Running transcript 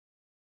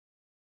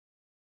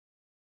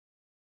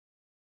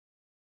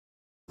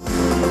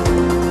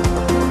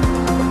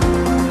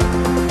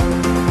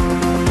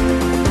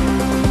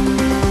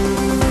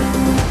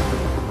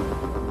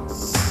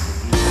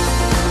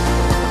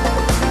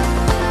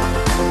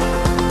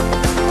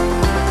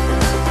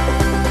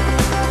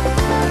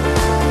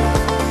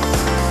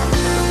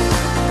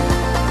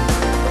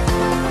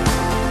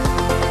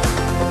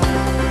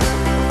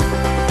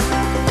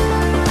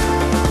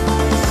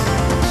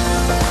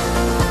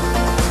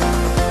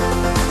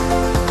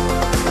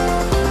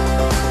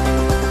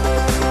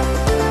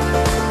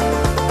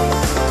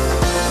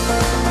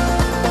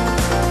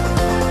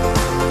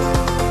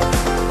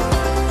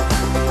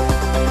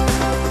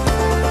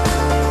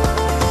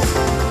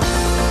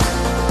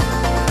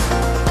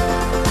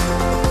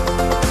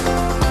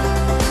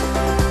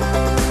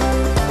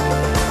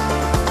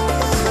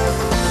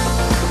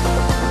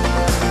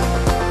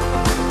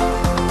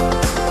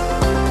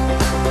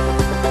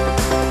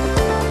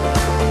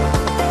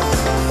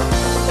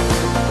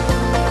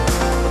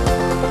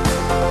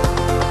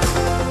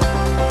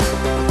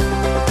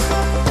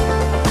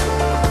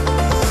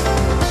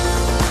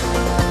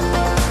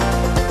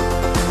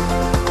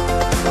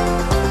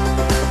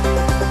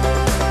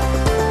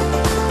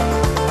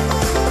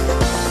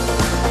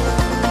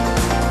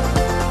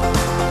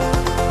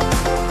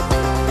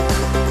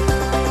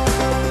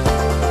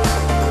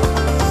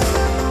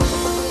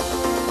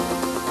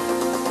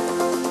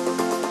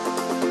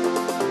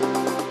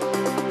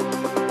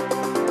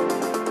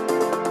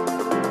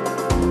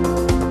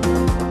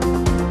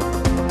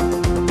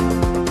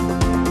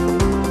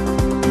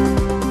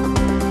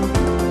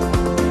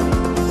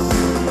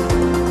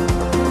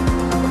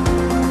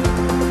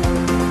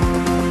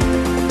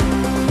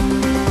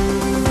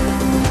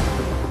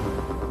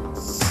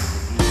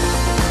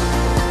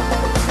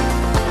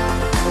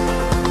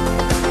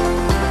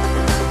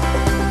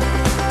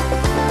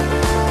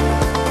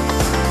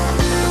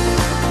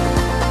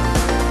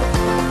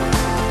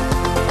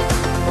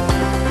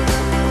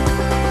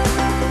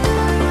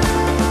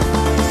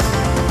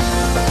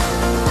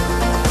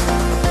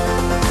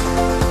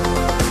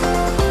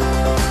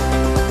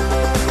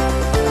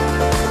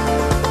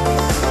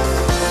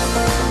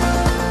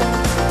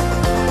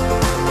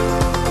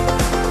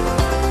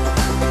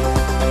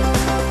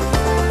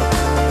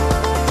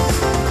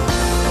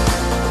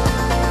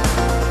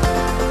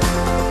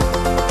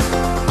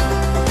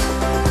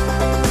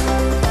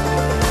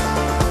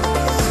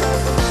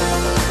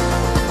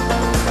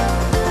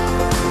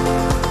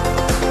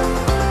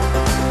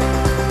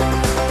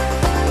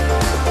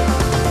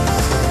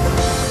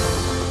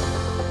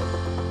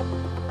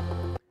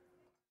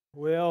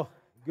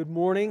Good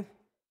morning.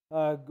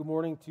 Good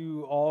morning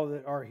to all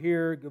that are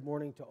here. Good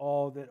morning to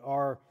all that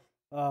are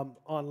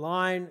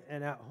online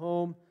and at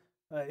home.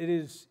 It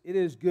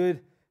is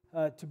good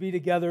to be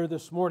together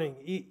this morning,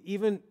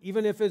 even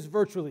if it's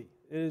virtually.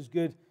 It is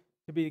good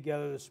to be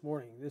together this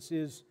morning. This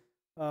is,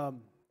 I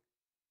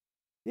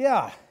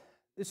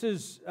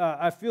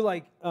feel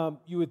like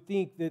you would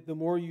think that the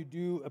more you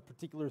do a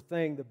particular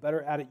thing, the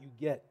better at it you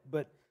get.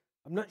 But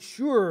I'm not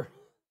sure.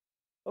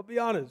 I'll be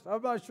honest.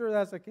 I'm not sure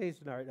that's the case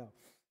right now.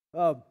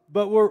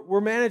 But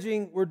we're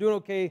managing. We're doing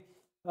okay,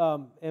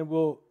 and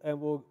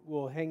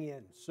we'll hang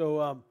in.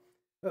 So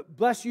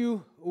bless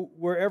you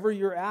wherever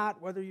you're at,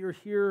 whether you're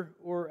here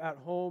or at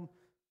home.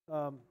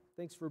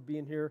 Thanks for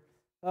being here.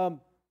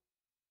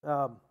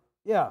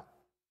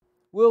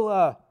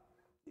 We'll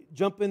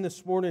jump in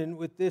this morning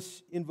with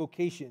this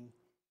invocation,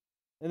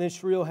 and then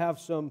Sheree will have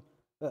some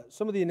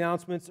of the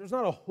announcements. There's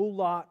not a whole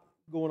lot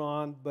going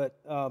on,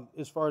 but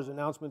as far as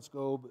announcements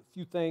go, but a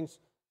few things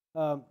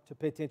to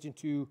pay attention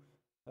to.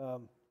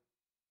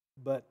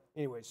 But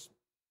anyways,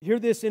 hear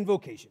this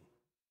invocation.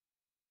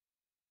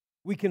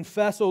 We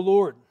confess, O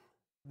Lord,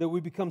 that we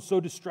become so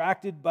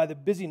distracted by the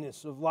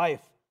busyness of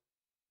life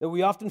that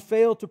we often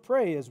fail to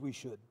pray as we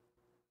should.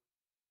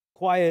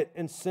 Quiet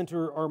and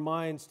center our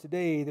minds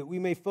today that we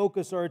may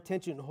focus our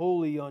attention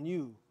wholly on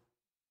you.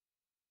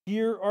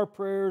 Hear our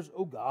prayers,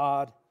 O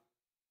God,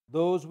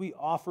 those we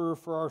offer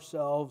for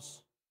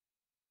ourselves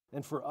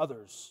and for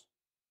others.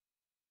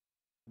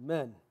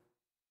 Amen.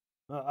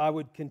 I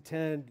would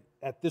contend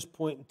at this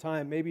point in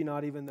time, maybe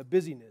not even the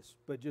busyness,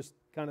 but just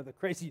kind of the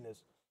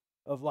craziness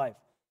of life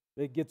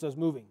that gets us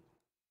moving.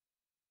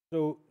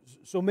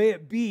 So may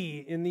it be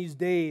in these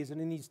days and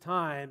in these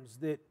times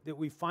that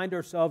we find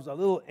ourselves a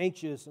little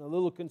anxious and a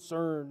little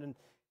concerned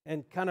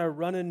and kind of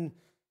running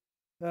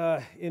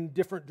in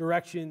different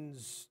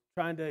directions,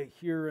 trying to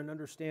hear and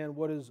understand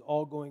what is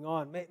all going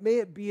on. May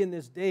it be in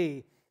this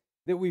day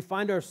that we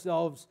find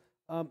ourselves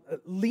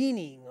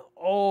leaning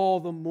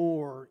all the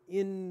more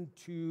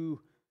into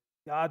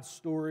God's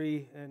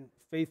story and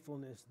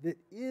faithfulness that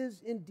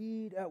is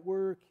indeed at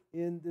work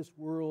in this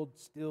world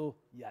still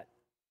yet.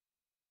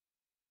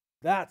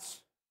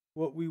 That's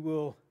what we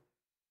will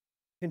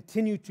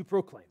continue to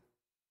proclaim.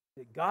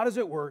 That God is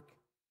at work,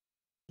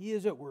 He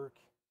is at work,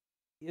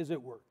 He is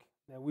at work.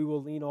 And we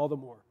will lean all the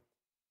more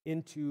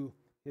into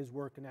His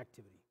work and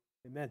activity.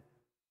 Amen.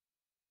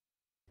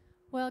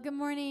 Well, good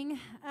morning.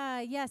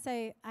 Yes,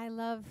 I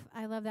love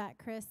that,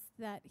 Chris,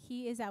 that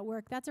He is at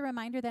work. That's a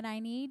reminder that I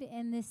need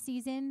in this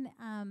season.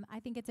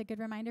 I think it's a good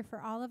reminder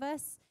for all of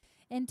us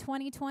in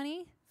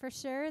 2020, for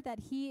sure, that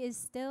He is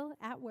still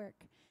at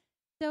work.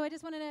 So I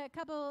just wanted a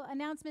couple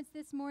announcements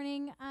this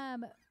morning.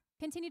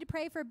 Continue to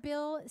pray for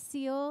Bill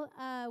Seal.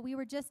 We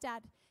were just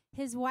at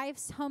his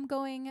wife's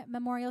homegoing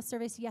memorial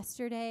service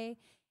yesterday,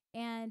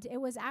 and it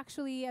was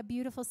actually a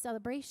beautiful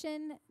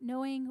celebration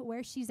knowing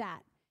where she's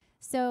at.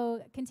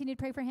 So continue to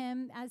pray for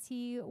him as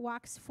he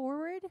walks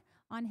forward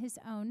on his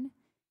own.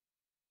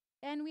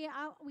 And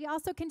we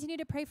also continue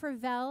to pray for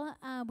Vel.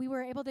 We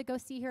were able to go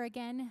see her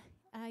again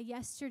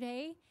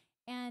yesterday,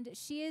 and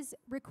she is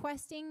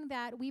requesting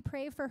that we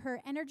pray for her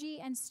energy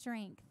and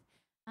strength.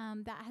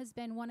 That has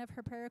been one of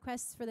her prayer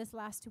requests for this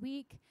last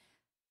week.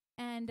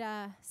 And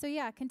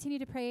continue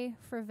to pray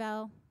for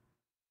Vel.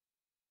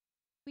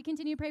 We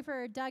continue to pray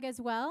for Doug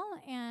as well,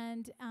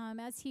 and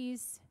as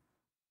he's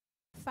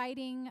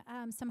fighting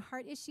some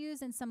heart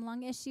issues and some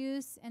lung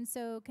issues, and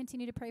so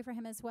continue to pray for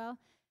him as well.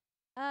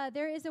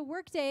 There is a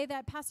work day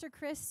that Pastor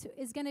Chris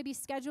is going to be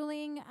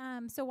scheduling,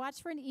 so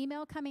watch for an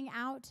email coming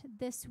out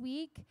this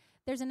week.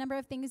 There's a number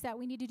of things that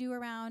we need to do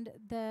around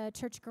the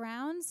church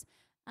grounds,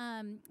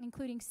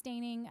 including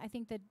staining, I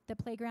think, the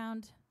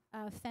playground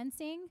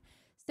fencing.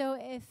 So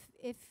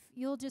if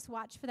you'll just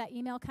watch for that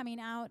email coming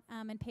out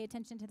and pay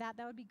attention to that,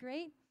 that would be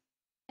great.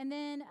 And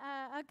then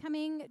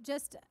upcoming,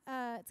 it's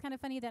kind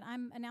of funny that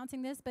I'm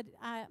announcing this, but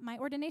my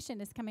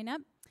ordination is coming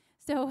up.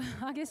 So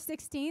August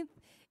 16th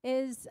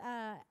is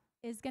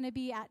going to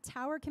be at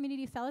Tower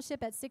Community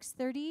Fellowship at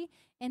 6:30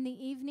 in the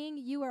evening.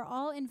 You are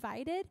all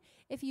invited.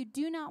 If you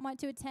do not want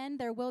to attend,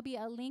 there will be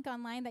a link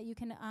online that you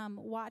can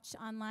watch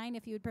online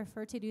if you would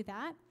prefer to do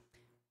that.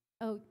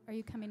 Oh, are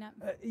you coming up?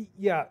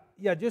 Yeah.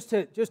 Just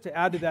to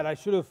add to that, I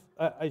should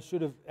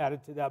have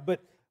added to that,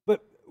 but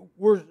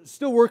we're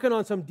still working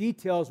on some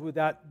details with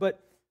that.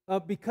 But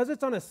because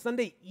it's on a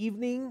Sunday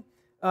evening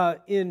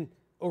in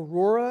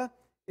Aurora,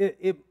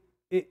 it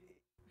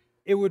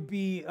would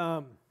be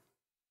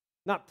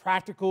not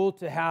practical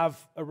to have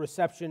a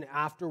reception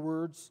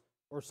afterwards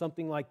or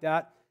something like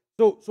that.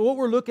 So what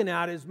we're looking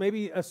at is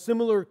maybe a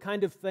similar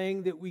kind of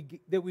thing that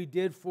we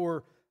did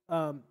for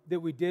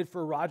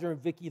Roger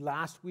and Vicky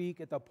last week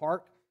at the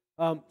park.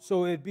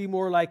 So it'd be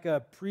more like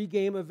a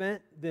pregame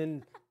event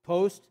than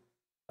post.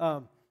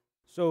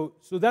 So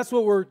that's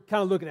what we're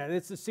kind of looking at.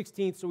 It's the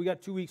 16th, so we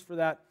got 2 weeks for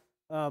that.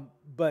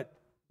 But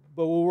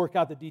we'll work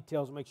out the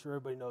details and make sure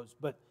everybody knows.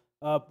 But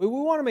we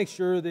want to make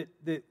sure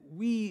that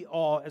we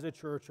all as a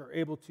church are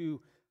able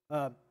to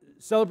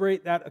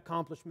celebrate that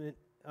accomplishment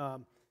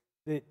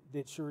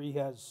that Cherie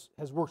has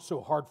worked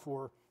so hard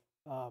for,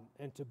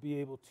 and to be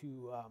able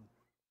to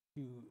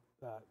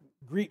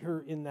greet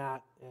her in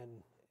that,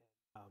 and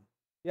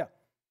yeah.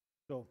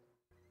 So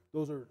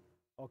those are.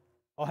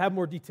 I'll have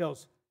more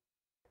details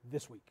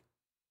this week.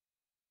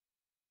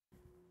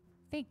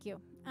 Thank you.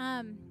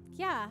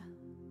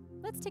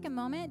 Let's take a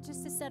moment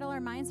just to settle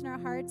our minds and our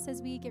hearts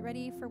as we get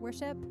ready for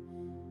worship.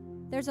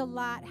 There's a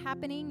lot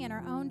happening in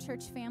our own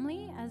church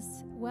family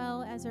as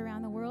well as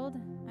around the world.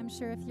 I'm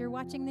sure if you're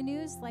watching the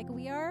news like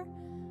we are,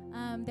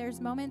 there's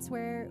moments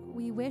where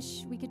we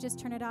wish we could just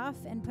turn it off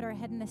and put our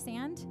head in the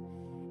sand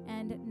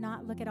and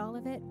not look at all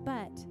of it.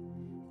 But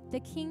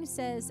the King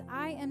says,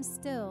 I am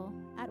still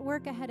at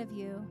work ahead of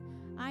you.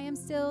 I am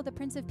still the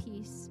Prince of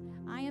Peace.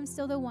 I am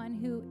still the one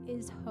who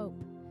is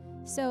hope.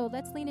 So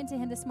let's lean into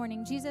him this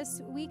morning.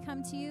 Jesus, we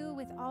come to you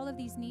with all of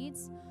these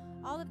needs,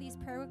 all of these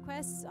prayer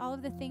requests, all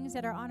of the things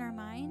that are on our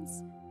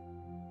minds.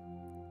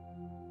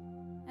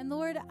 And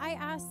Lord, I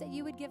ask that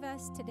you would give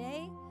us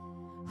today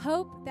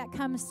hope that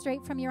comes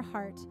straight from your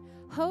heart,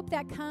 hope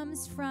that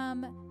comes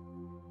from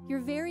your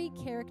very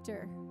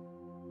character.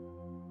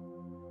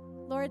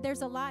 Lord,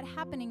 there's a lot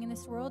happening in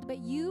this world, but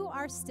you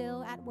are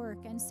still at work.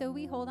 And so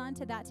we hold on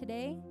to that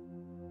today.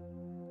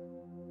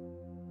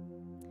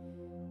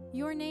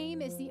 Your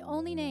name is the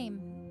only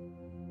name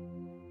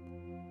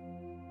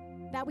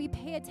that we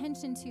pay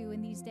attention to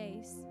in these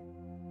days.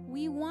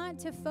 We want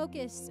to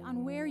focus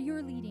on where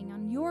you're leading,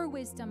 on your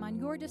wisdom, on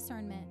your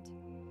discernment.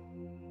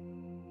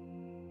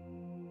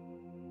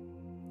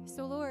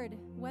 So Lord,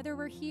 whether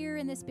we're here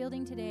in this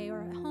building today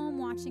or at home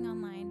watching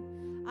online,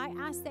 I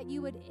ask that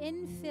you would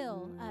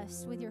infill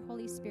us with your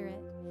Holy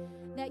Spirit,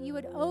 that you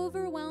would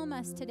overwhelm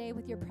us today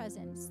with your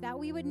presence, that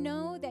we would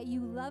know that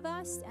you love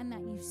us and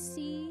that you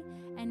see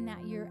and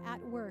that you're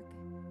at work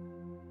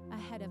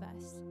ahead of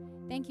us.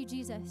 Thank you,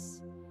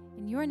 Jesus.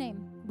 In your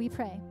name we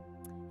pray.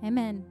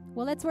 Amen.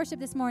 Well, let's worship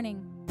this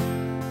morning.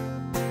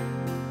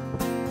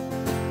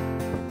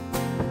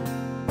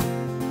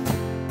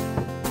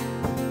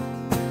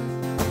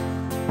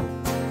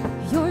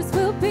 Yours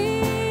will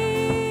be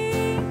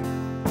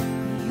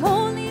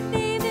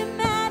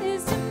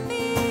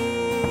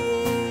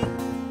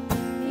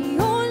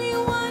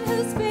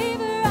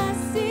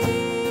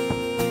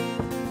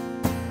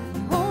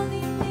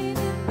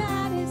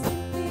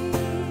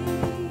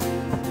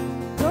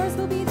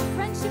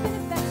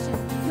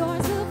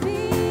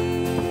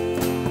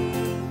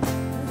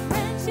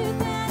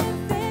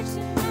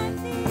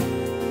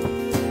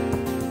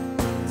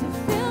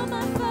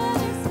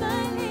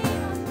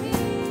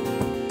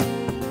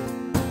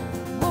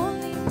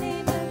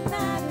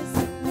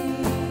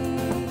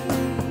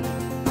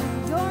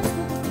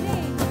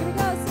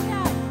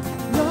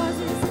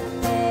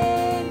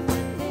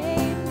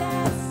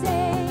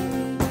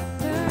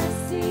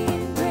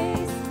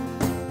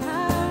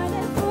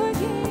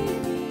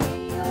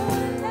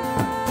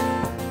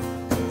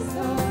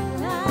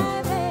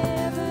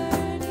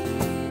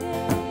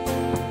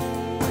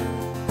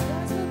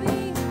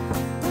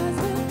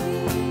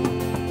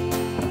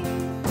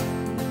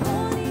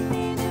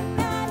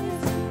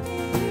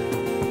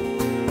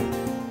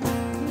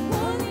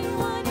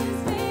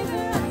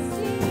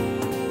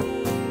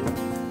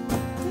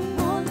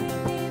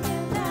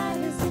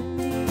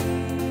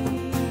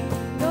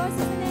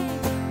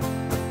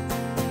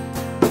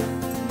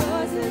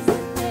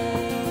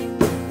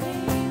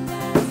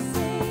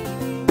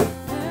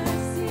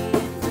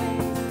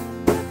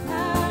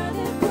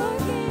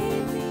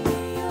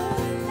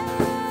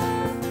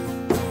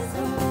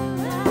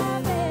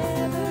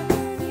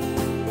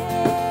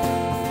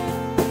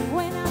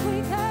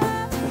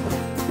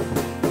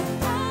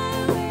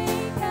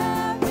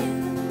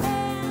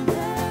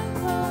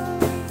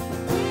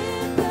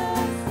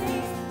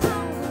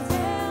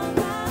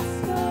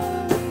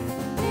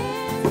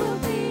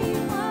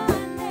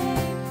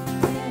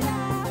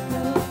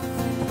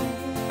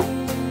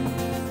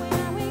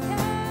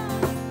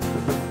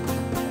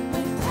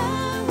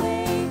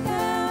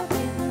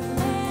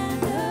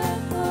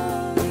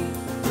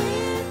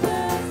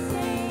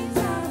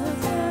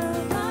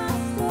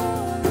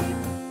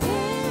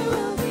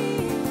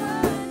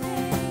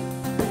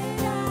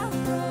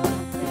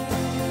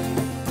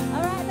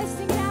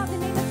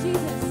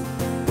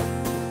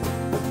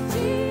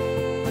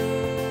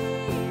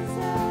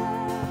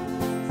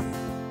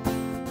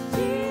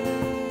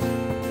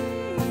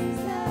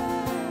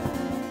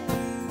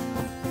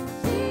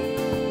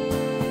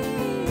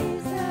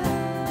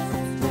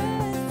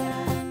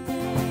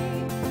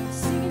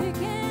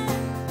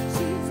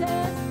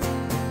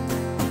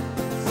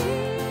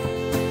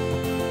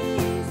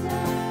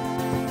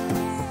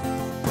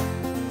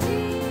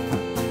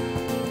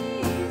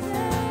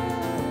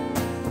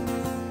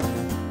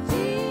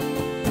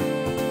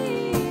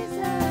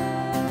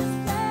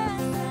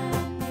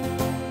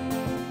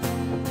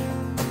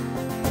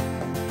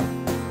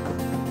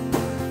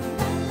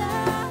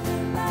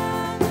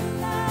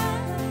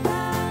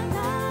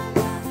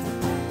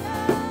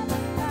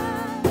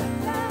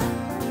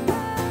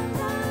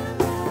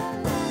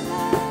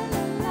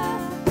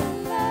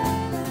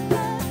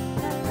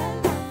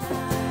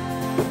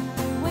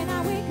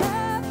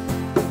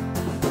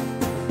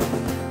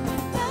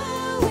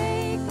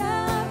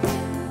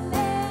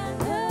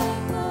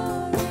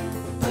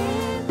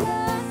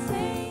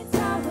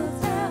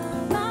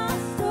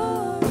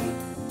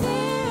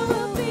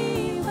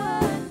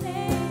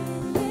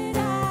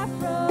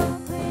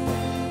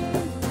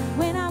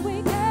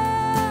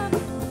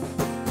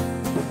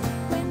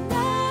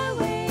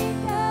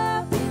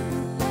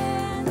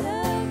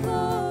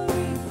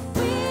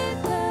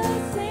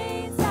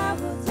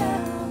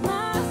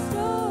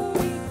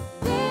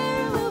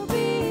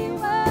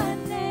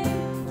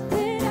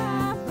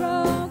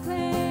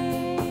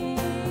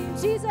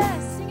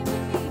Jesus, sing it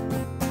with me.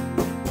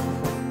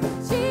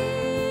 Jesus,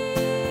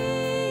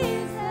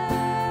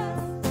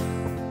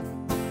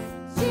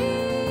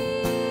 Jesus,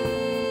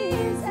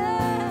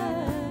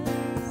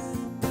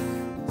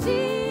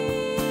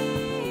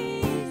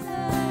 Jesus,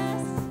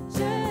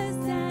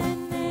 just that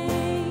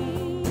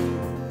name.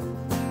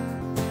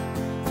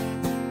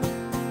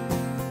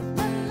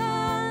 La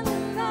la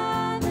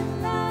la la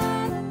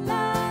la la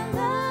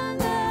la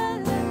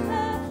la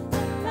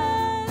la la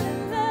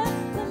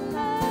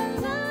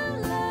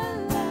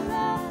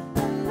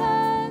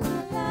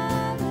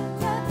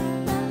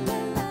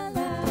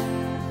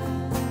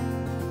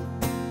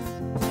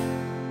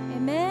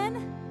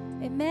Amen.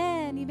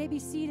 Amen. You may be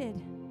seated.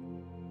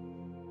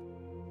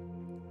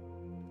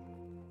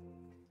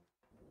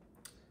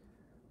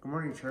 Good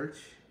morning, church.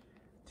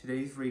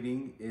 Today's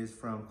reading is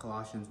from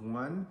Colossians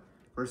 1,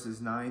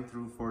 verses 9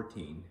 through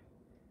 14.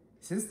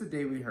 Since the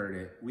day we heard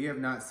it, we have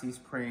not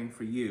ceased praying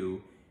for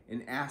you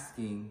and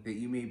asking that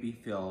you may be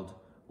filled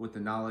with the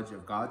knowledge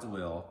of God's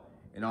will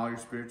and all your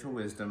spiritual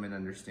wisdom and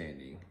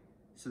understanding,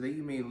 so that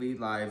you may lead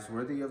lives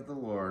worthy of the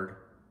Lord,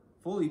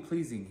 fully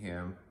pleasing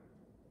Him,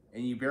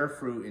 and you bear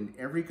fruit in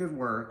every good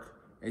work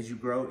as you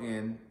grow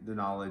in the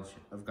knowledge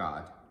of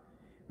God.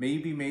 May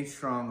you be made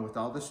strong with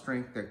all the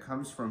strength that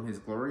comes from His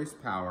glorious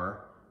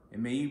power,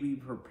 and may you be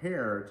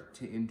prepared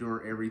to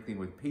endure everything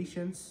with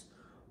patience,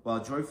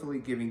 while joyfully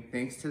giving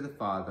thanks to the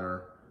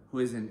Father, who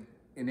has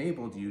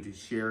enabled you to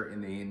share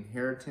in the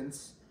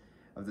inheritance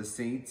of the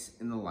saints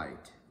in the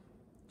light.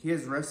 He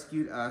has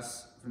rescued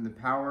us from the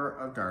power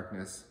of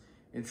darkness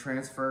and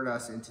transferred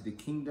us into the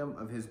kingdom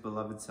of His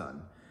beloved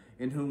Son,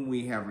 in whom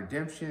we have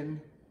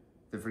redemption,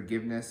 the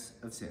forgiveness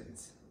of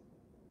sins.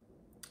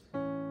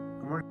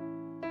 Good morning.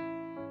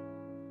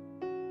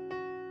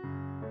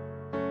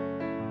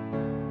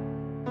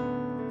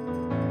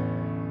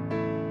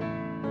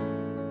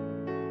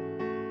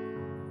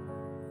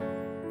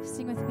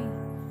 Sing with me.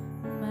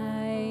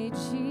 My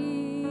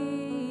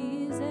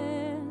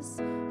Jesus,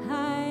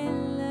 I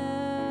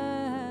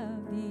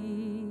love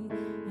thee.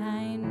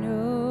 I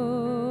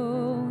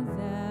know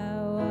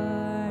thou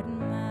art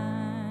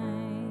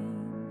mine.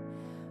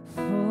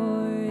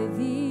 For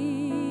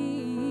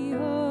thee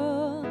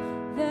all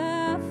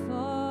the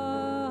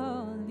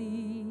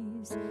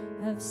follies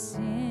of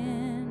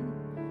sin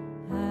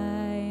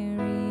I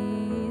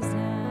resign.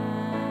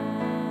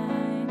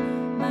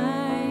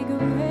 My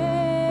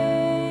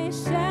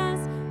grace shall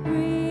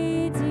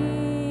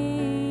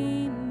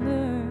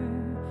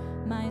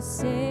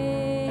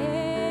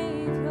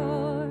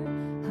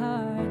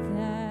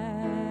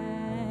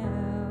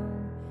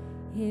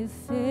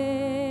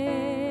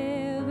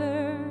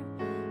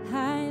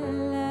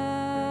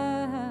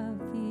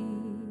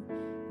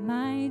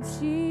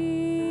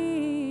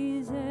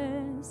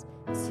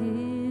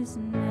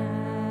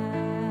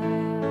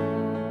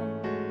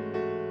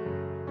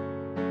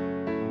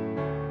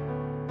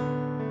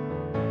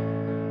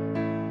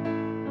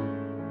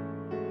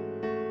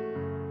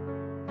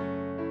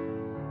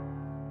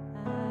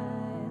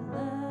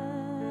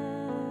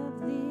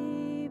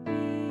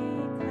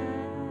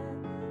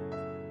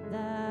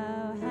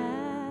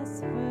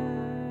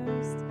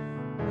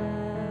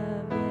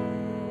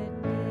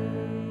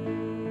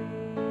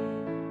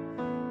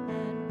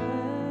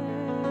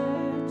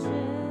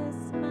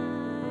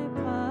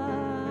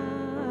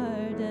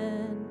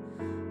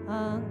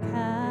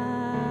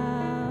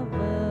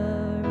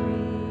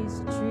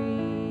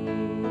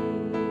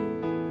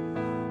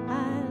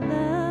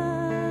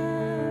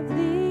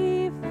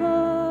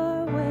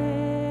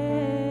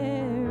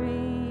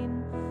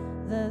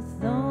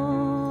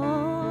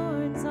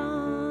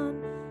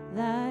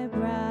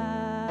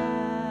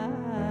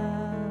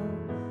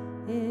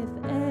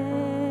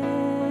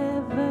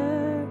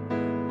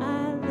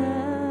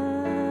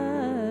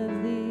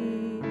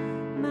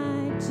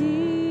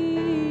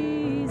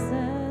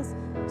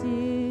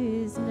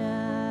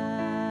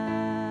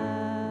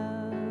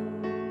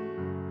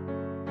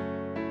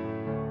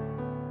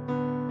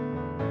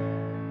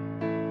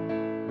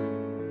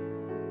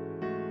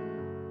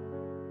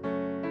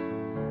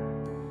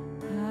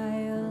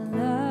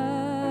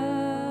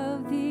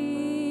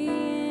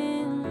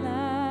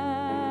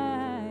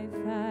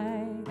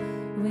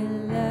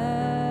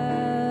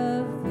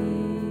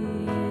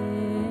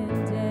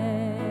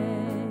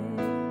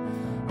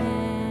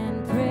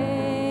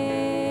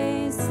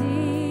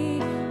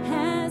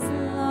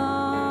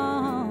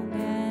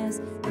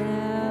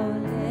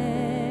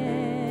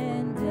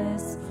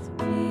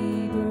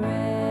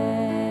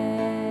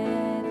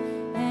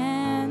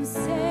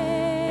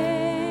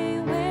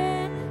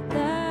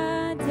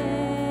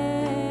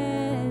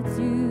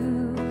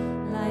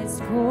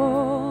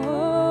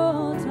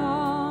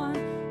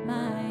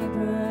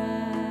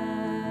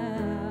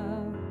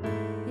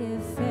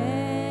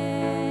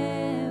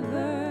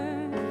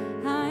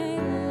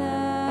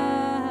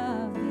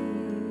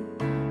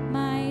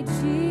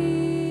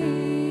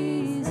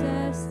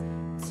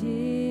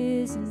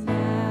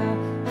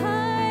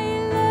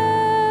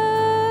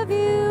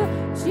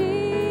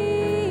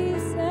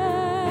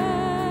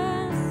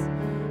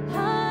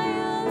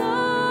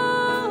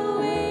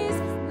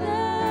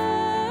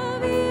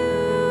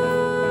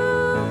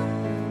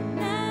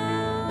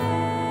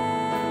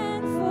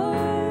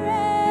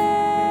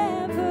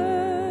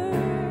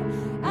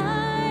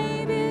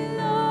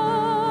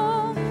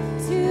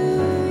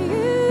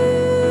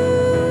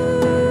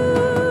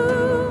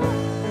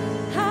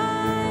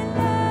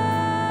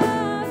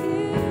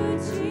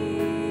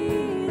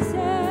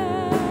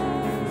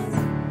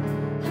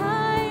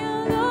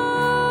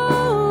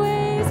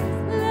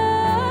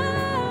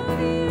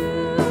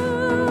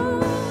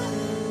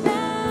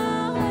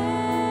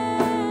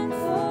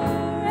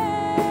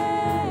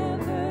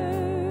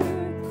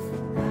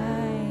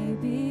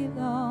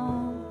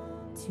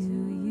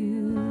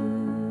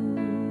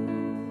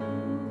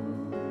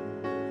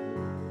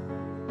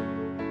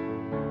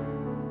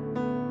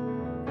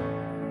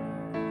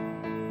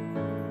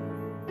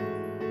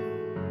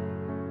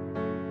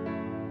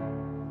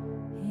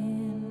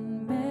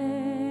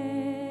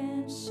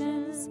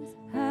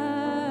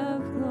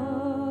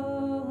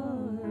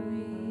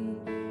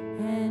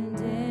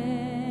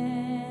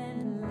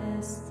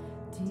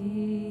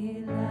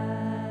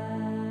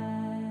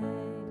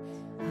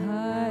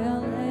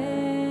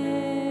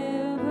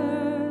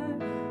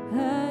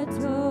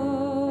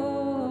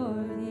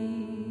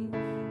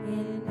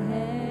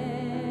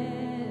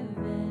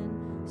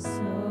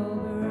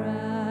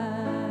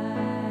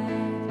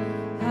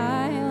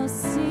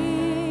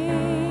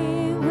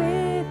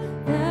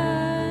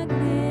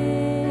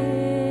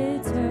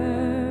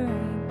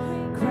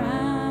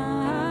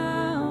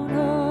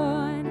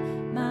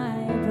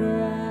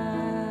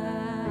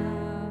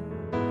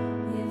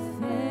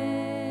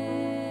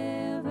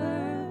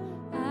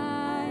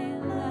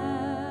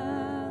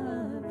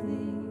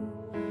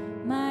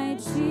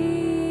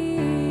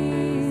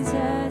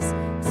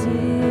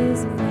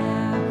is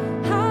now.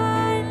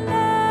 I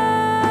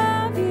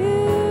love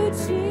you,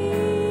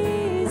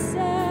 Jesus.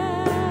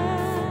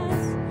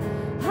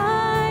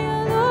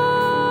 I'll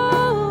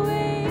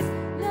always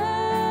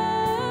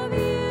love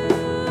you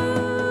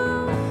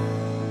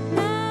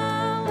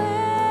now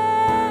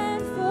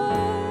and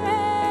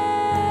forever.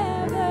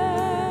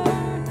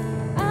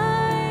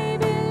 I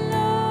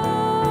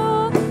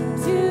belong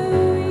to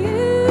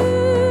you.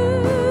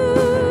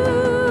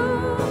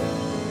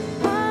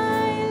 I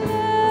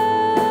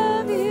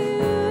love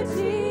you,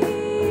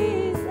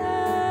 Jesus.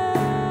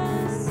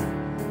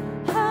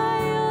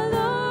 I'll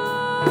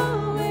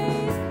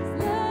always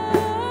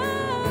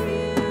love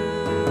you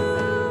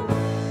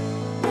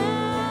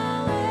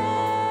now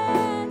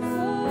and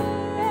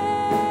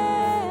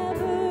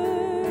forever.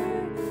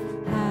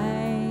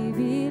 I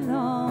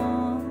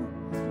belong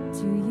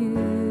to you.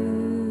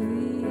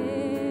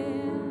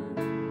 Yeah.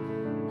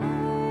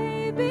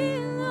 I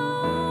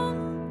belong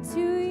to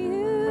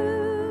you.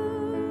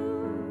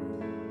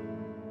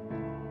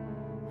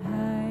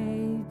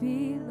 I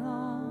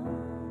belong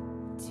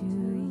to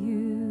you.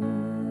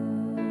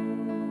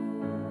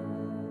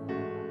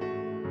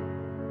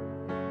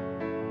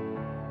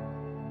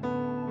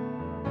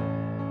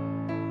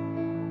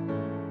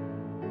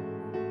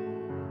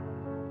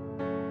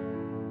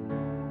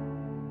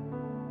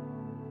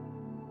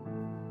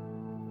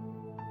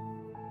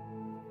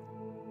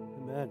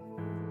 Amen.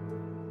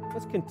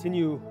 Let's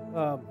continue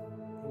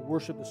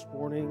worship this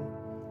morning,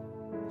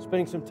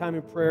 spending some time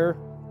in prayer.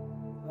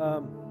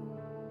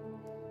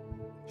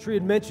 Sri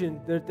had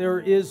mentioned that there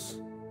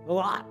is a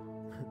lot.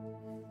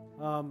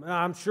 And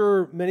I'm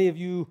sure many of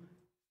you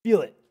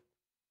feel it.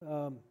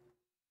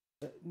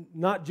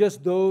 Not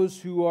just those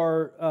who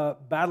are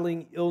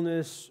battling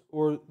illness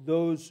or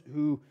those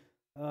who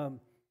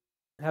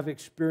have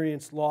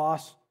experienced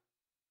loss,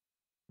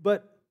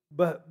 but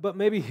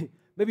maybe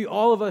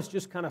all of us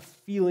just kind of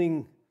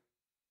feeling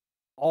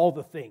all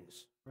the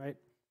things, right?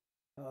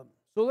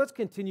 So let's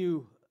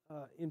continue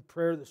in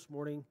prayer this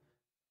morning.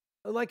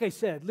 Like I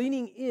said,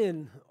 leaning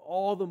in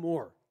all the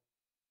more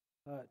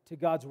to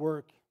God's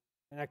work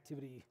and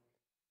activity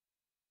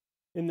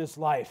in this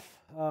life,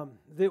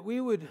 that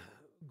we would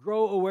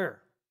grow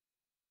aware,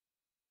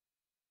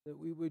 that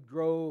we would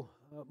grow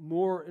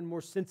more and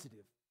more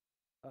sensitive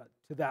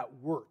to that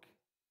work.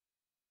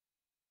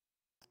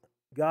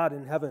 God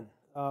in heaven,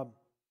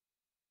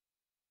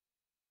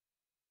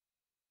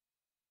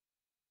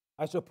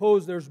 I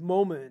suppose there's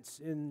moments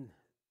in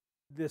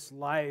this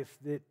life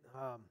that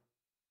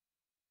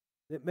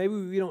that maybe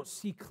we don't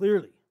see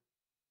clearly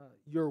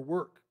your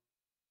work.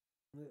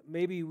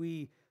 Maybe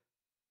we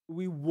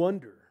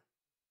wonder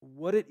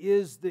what it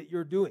is that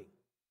you're doing.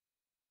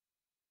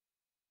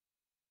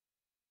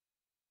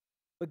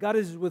 But God,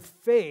 is with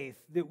faith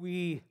that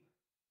we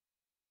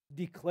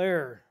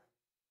declare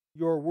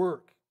your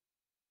work.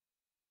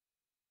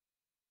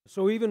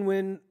 So even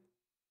when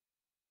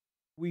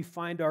we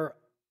find our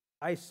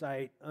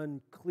eyesight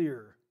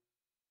unclear,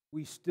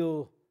 we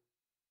still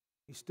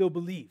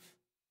believe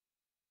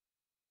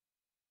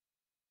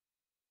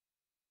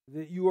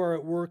that you are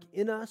at work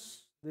in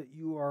us, that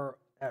you are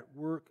at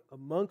work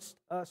amongst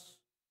us,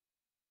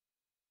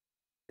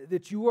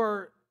 that you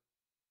are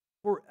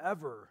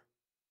forever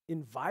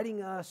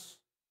inviting us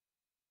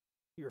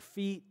to your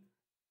feet,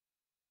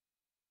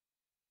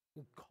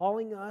 and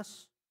calling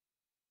us,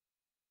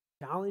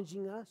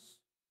 challenging us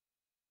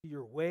to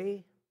your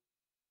way.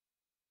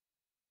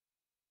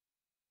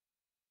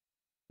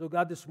 So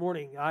God, this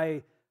morning,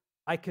 I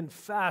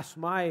confess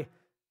my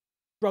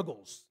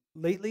struggles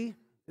lately,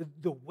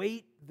 the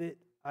weight that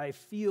I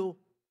feel,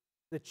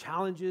 the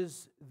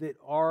challenges that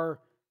are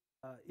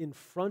in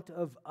front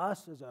of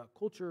us as a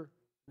culture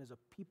and as a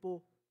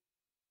people.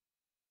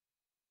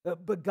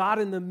 But God,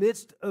 in the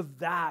midst of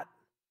that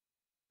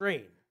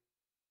strain,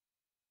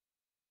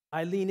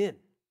 I lean in.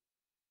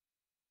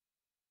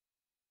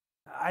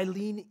 I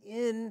lean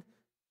in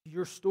to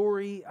your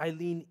story. I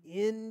lean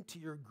into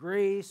your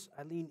grace.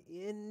 I lean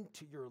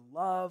into your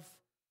love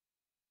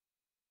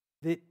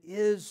that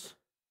is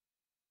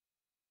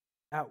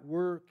at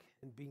work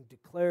and being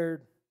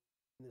declared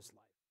in this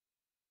life.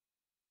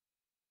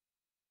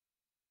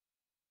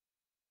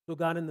 So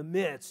God, in the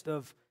midst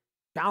of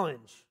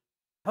challenge,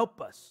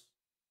 help us.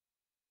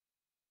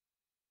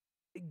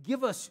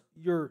 Give us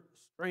your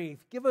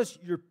strength. Give us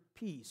your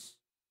peace.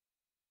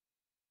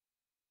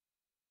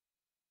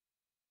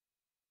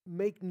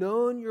 Make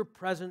known your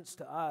presence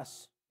to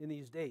us in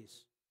these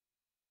days.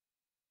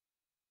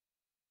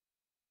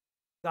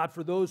 God,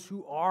 for those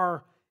who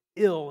are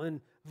ill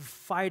and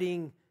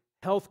fighting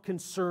health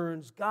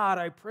concerns, God,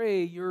 I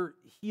pray your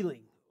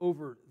healing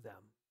over them.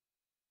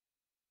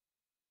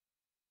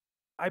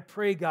 I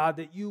pray, God,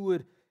 that you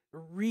would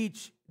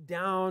reach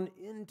down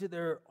into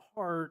their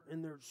heart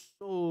and their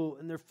soul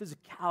and their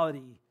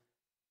physicality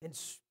and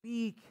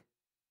speak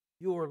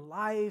your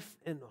life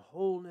and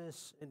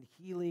wholeness and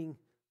healing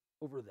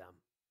over them.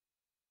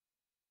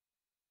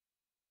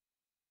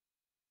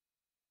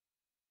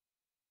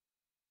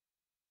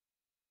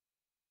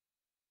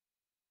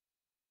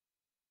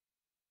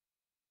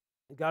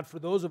 And God, for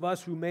those of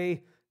us who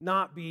may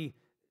not be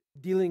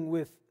dealing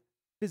with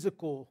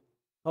physical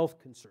health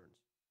concerns,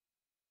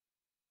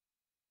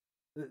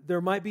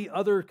 there might be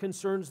other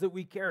concerns that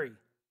we carry.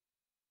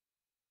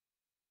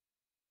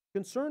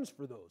 Concerns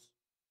for those.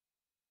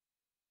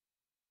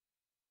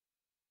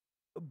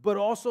 But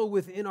also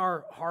within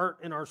our heart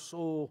and our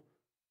soul,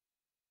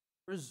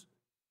 there's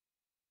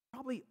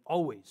probably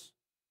always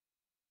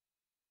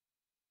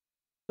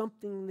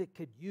something that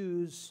could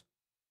use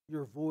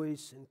your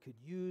voice and could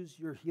use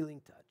your healing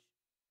touch.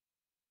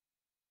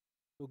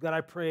 So God,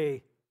 I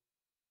pray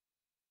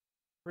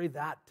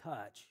that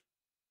touch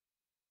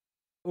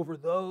over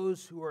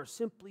those who are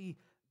simply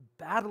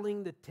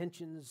battling the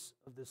tensions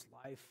of this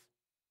life.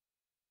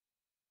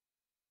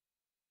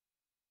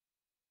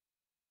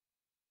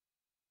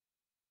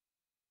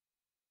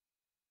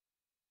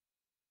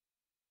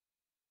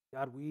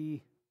 God,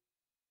 we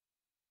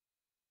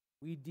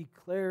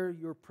declare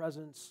your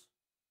presence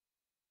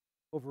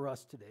over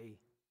us today.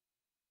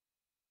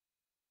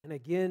 And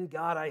again,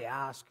 God, I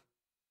ask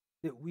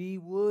that we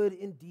would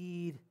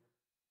indeed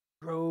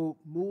grow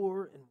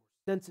more and more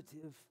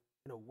sensitive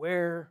and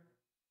aware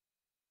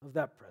of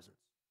that presence.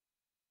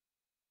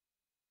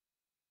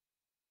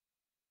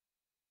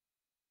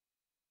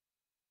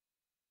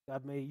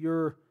 God, may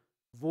your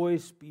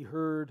voice be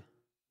heard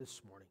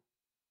this morning.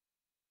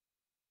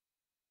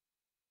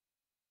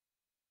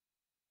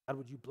 God,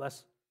 would you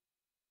bless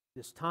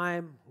this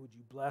time? Would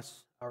you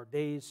bless our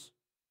days?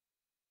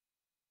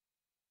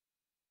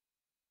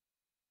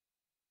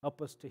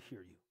 Help us to hear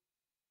you.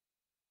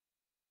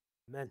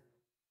 Amen.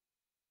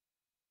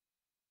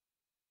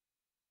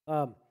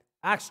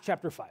 Acts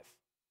chapter 5.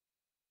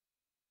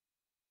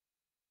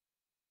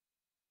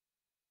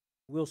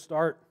 We'll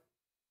start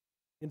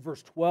in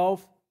verse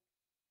 12.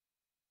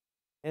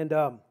 And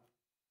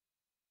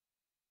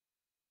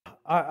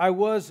I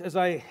was, as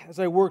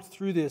I worked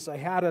through this, I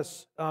had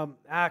us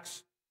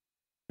Acts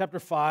chapter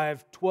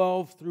 5,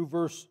 12 through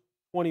verse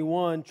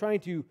 21,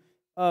 trying to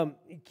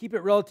keep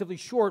it relatively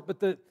short,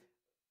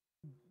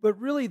 but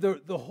really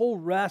the whole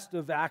rest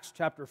of Acts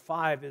chapter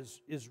 5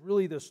 is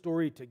really the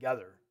story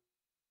together.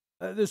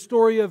 The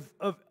story of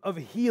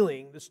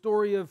healing, the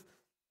story of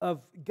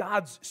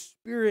God's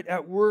Spirit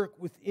at work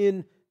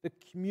within the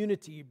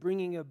community,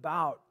 bringing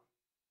about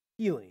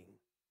healing.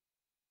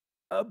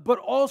 But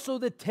also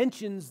the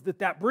tensions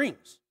that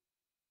brings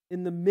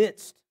in the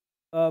midst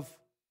of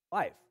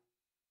life.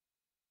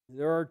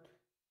 There are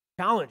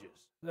challenges.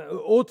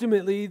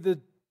 Ultimately, the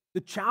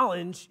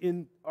challenge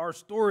in our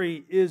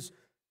story is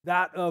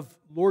that of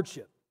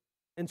lordship.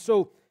 And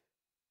so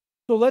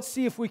let's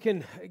see if we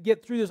can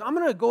get through this. I'm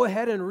going to go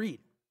ahead and read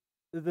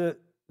the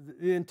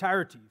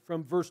entirety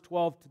from verse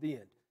 12 to the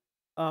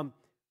end.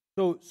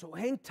 So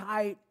hang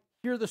tight,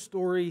 hear the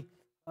story,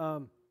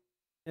 and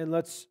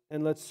let's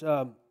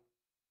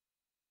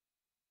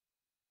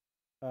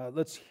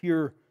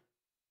hear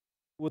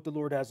what the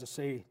Lord has to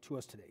say to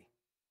us today.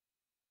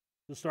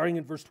 So starting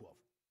in verse 12.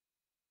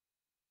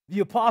 The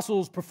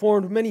apostles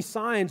performed many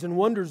signs and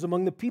wonders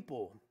among the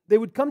people. They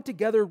would come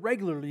together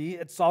regularly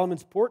at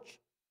Solomon's porch.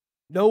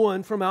 No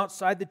one from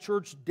outside the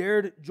church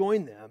dared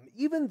join them,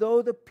 even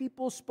though the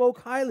people spoke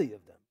highly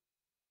of them.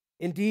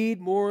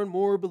 Indeed, more and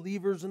more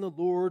believers in the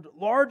Lord,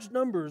 large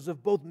numbers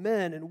of both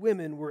men and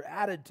women were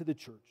added to the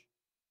church.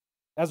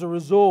 As a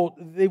result,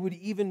 they would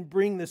even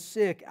bring the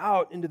sick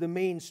out into the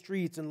main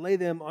streets and lay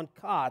them on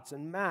cots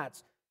and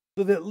mats,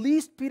 so that at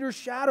least Peter's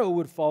shadow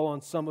would fall on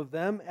some of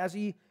them as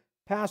he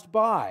passed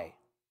by.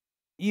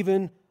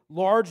 Even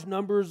large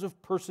numbers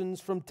of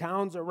persons from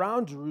towns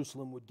around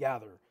Jerusalem would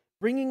gather,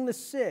 bringing the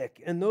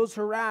sick and those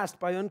harassed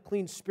by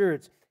unclean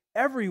spirits.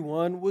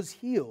 Everyone was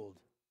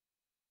healed.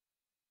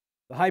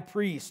 The high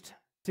priest,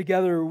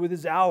 together with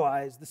his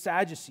allies, the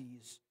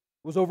Sadducees,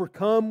 was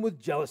overcome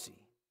with jealousy.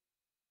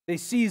 They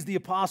seized the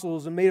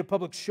apostles and made a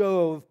public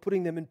show of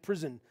putting them in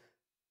prison.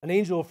 An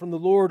angel from the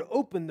Lord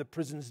opened the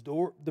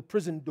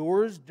prison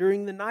doors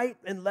during the night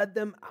and led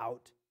them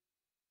out.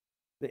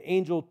 The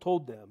angel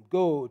told them,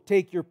 "Go,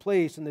 take your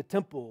place in the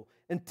temple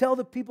and tell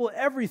the people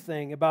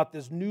everything about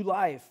this new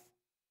life."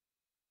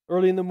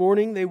 Early in the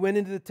morning, they went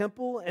into the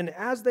temple, and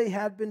as they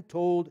had been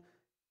told,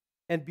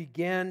 and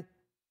began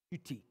to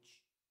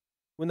teach.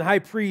 When the high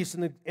priest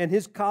and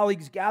his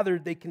colleagues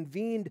gathered, they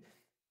convened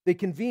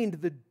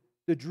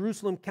the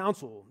Jerusalem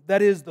council,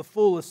 that is, the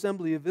full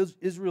assembly of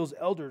Israel's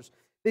elders.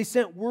 They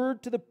sent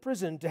word to the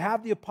prison to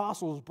have the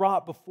apostles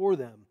brought before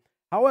them.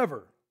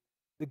 However,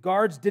 the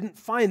guards didn't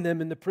find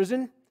them in the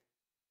prison.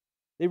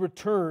 They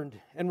returned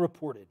and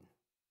reported,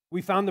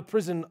 "We found the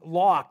prison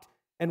locked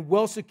and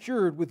well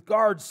secured with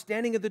guards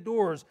standing at the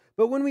doors.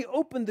 But when we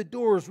opened the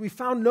doors, we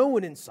found no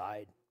one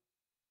inside."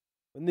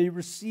 When they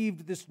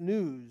received this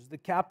news, the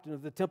captain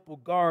of the temple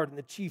guard and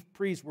the chief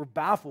priests were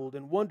baffled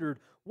and wondered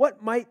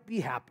what might be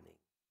happening.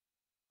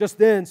 Just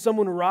then,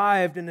 someone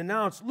arrived and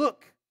announced,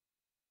 "Look,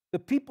 the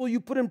people you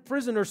put in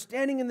prison are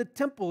standing in the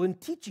temple and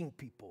teaching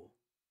people."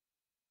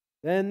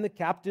 Then the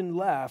captain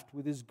left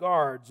with his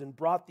guards and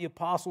brought the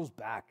apostles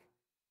back.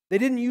 They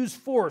didn't use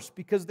force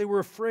because they were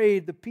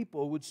afraid the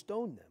people would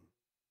stone them.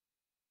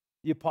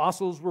 The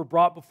apostles were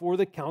brought before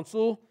the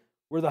council,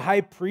 where the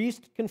high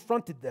priest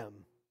confronted them.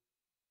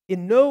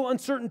 In no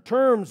uncertain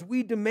terms,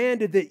 we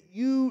demanded that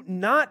you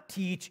not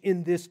teach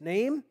in this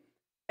name.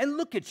 And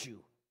look at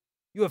you.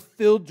 You have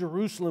filled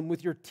Jerusalem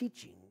with your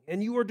teaching,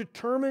 and you are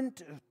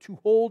determined to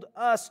hold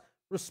us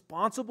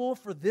responsible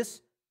for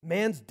this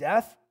man's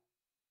death.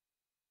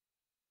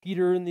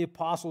 Peter and the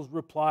apostles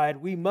replied,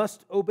 we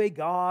must obey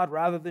God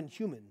rather than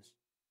humans.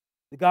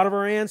 The God of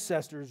our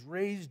ancestors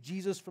raised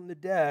Jesus from the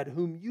dead,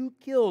 whom you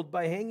killed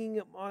by hanging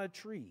him on a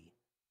tree.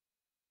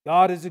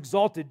 God has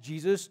exalted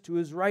Jesus to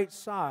his right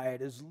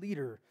side as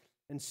leader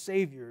and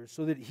Savior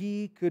so that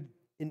he could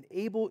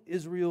enable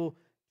Israel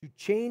to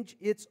change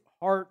its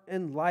heart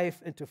and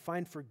life and to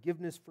find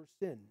forgiveness for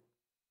sin.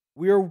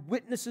 We are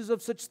witnesses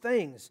of such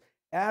things,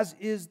 as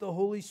is the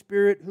Holy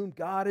Spirit whom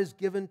God has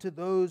given to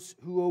those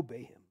who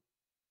obey him.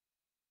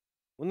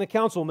 When the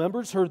council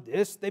members heard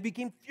this, they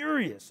became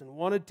furious and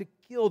wanted to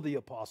kill the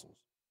apostles.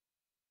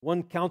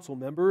 One council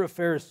member, a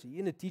Pharisee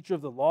and a teacher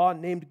of the law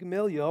named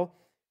Gamaliel,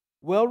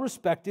 well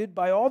respected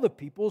by all the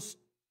people, stood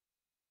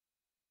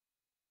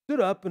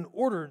up and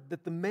ordered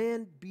that the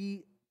men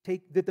be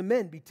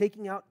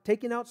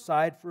taken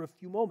outside for a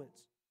few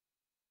moments.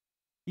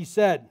 He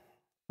said,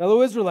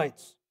 fellow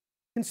Israelites,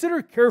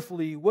 consider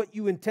carefully what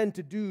you intend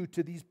to do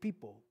to these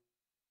people.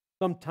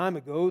 Some time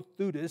ago,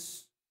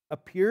 Theudas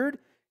appeared,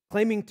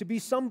 claiming to be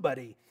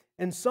somebody,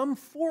 and some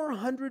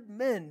 400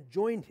 men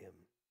joined him.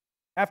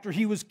 After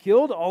he was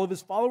killed, all of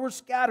his followers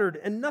scattered,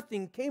 and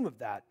nothing came of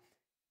that.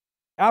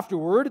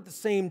 Afterward, at the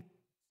same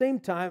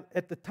time,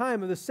 at the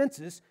time of the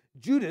census,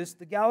 Judas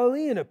the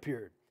Galilean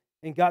appeared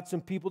and got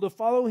some people to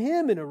follow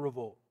him in a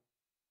revolt.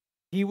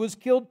 He was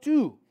killed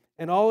too,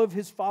 and all of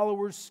his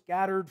followers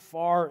scattered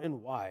far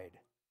and wide.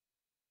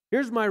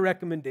 Here's my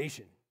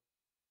recommendation.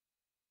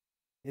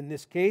 In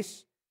this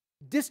case,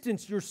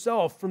 distance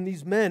yourself from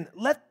these men.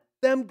 Let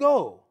them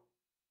go.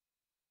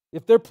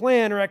 If their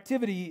plan or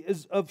activity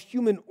is of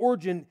human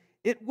origin,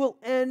 it will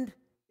end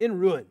in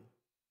ruin.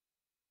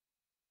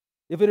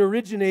 If it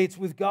originates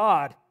with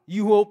God,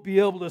 you won't be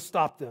able to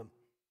stop them.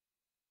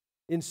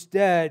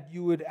 Instead,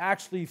 you would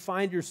actually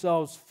find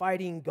yourselves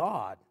fighting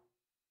God.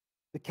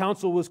 The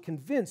council was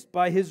convinced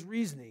by his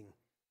reasoning.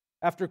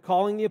 After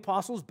calling the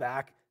apostles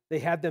back, they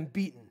had them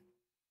beaten.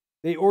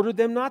 They ordered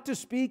them not to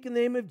speak in the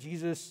name of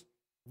Jesus,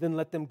 then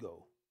let them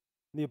go.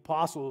 The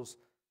apostles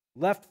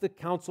left the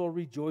council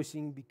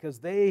rejoicing because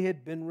they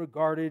had been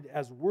regarded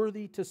as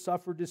worthy to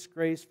suffer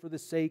disgrace for the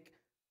sake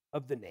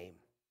of the name.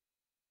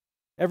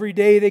 Every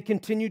day they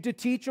continued to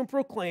teach and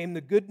proclaim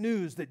the good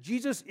news that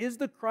Jesus is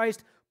the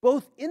Christ,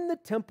 both in the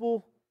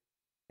temple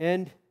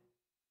and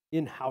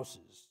in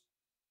houses.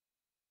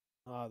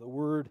 The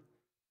word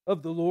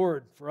of the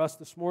Lord for us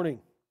this morning.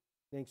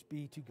 Thanks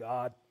be to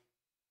God.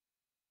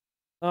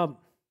 So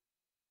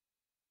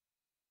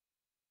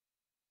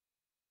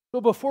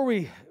before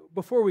we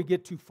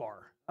get too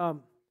far,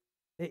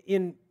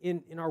 in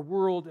our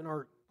world, in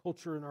our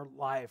culture, in our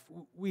life,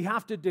 we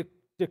have to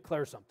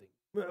declare something.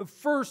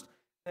 First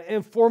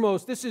and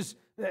foremost, this is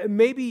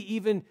maybe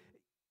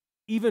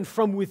even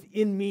from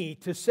within me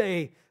to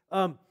say,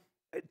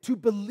 to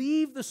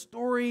believe the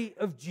story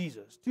of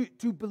Jesus,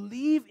 to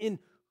believe in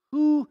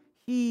who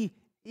he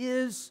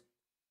is,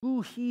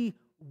 who he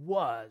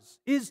was,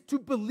 is to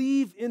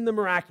believe in the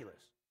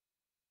miraculous.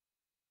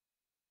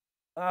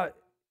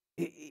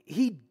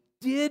 He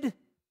did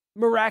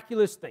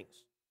miraculous things,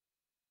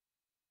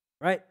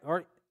 right?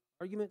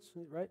 Arguments,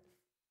 right?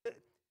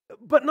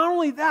 But not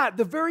only that,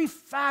 the very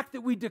fact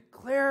that we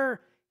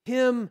declare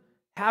him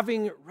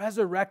having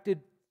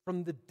resurrected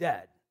from the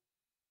dead,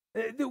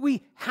 that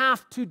we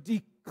have to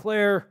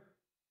declare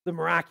the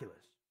miraculous.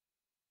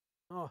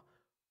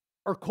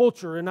 Our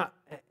culture, and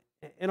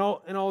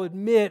I'll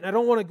admit, I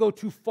don't want to go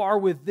too far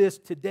with this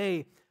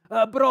today,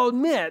 but I'll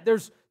admit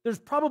there's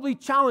probably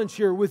challenge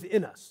here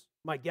within us.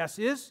 My guess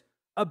is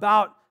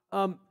about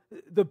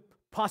the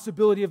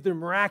possibility of the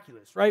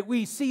miraculous, right?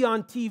 We see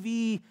on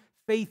TV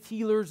faith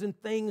healers and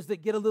things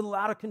that get a little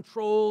out of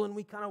control, and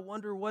we kind of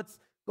wonder what's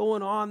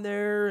going on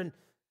there. And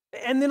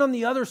then on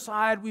the other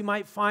side, we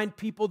might find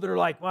people that are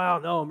like, well,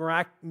 no,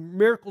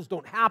 miracles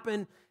don't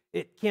happen.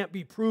 It can't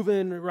be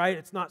proven, right?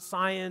 It's not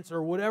science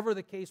or whatever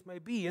the case may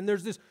be. And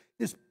there's this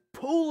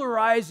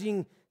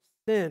polarizing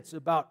sense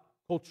about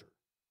culture,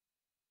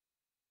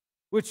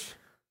 which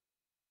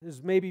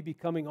is maybe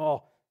becoming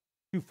all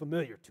too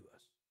familiar to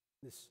us,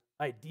 this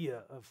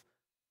idea of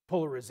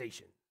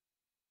polarization.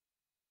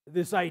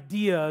 This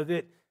idea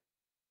that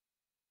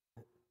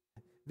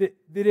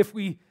if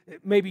we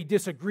maybe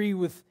disagree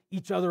with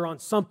each other on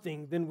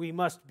something, then we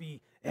must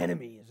be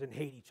enemies and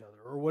hate each other,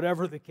 or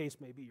whatever the case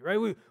may be, right?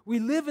 We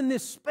live in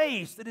this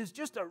space that is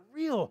just a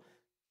real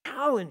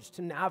challenge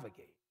to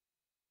navigate.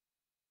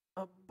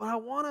 But I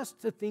want us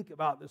to think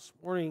about this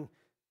morning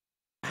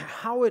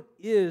how it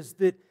is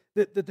that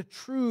the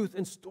truth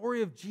and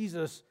story of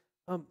Jesus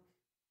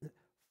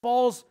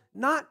falls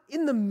not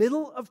in the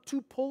middle of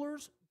two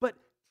polars, but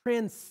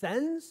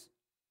transcends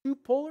two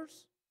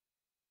polars.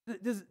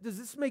 Does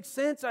this make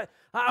sense?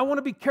 I want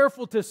to be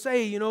careful to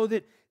say,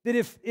 that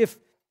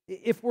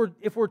if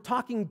we're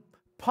talking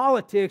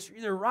politics, you're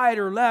either right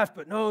or left,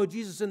 but no,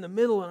 Jesus in the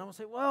middle. And I will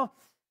say, well,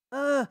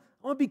 I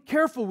want to be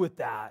careful with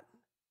that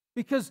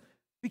because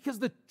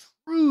the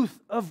truth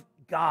of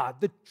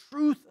God, the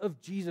truth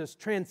of Jesus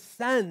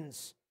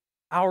transcends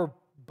our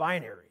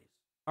binaries,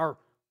 our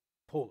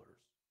polars.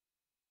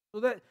 So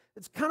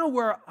that's kind of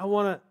where I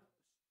want to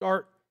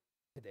start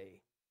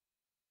today.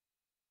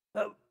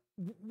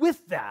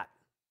 With that,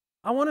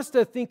 I want us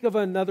to think of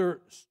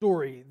another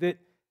story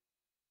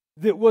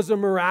that was a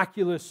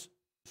miraculous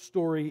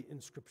story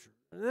in Scripture.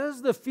 And this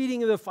is the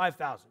feeding of the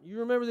 5,000. You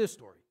remember this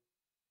story?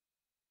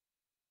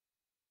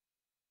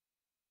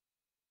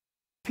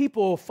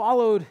 People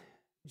followed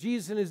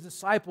Jesus and his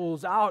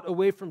disciples out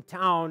away from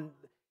town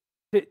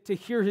to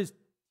hear his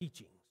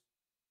teachings.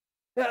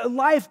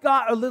 Life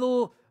got a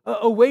little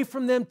away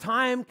from them.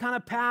 Time kind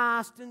of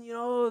passed, and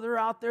they're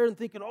out there and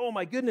thinking, "Oh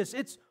my goodness,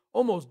 it's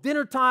almost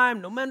dinner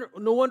time.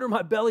 No wonder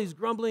my belly's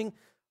grumbling.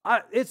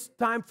 It's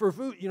time for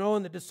food."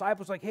 And the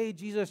disciples like, "Hey,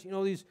 Jesus,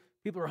 these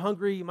people are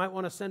hungry. You might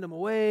want to send them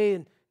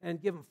away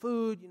and give them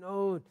food.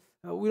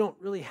 We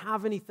don't really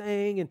have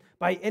anything." And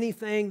by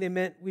anything, they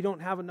meant we don't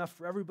have enough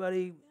for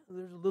everybody.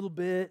 There's a little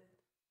bit.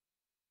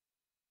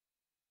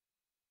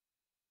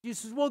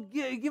 Jesus says, "Well,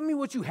 give me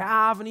what you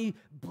have," and he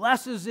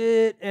blesses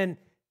it, and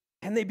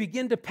they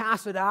begin to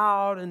pass it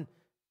out, and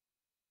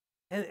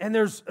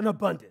there's an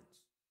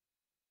abundance.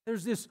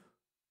 There's this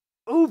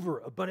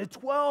overabundance,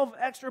 12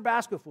 extra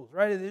basketfuls,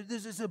 right?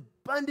 There's this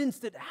abundance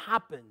that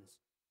happens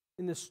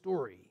in this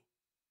story.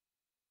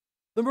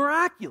 The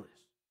miraculous.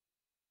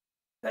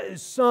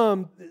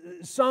 Some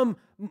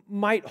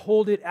might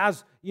hold it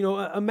as,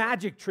 a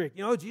magic trick.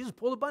 Jesus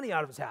pulled a bunny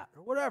out of his hat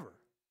or whatever.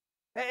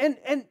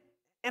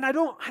 And I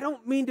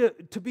don't mean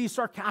to be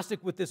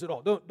sarcastic with this at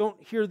all.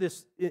 Don't hear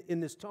this in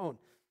this tone.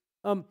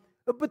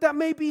 But that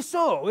may be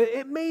so.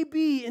 It may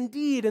be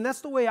indeed, and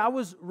that's the way I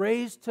was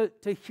raised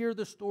to hear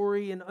the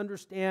story and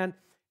understand,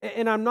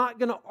 and I'm not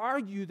going to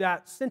argue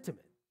that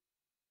sentiment.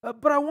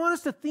 But I want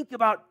us to think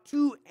about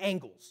two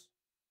angles.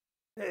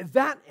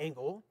 That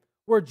angle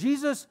where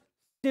Jesus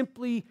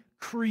simply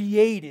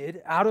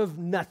created out of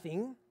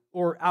nothing,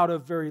 or out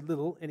of very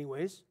little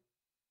anyways,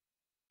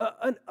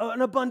 an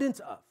abundance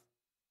of.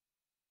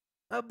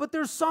 But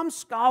there's some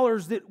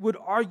scholars that would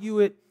argue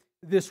it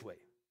this way.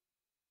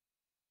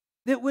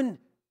 That when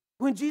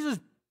Jesus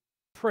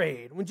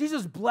prayed, when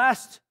Jesus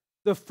blessed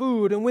the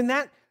food, and when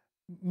that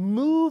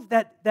moved,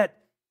 that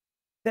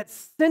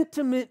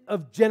sentiment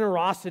of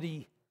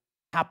generosity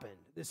happened,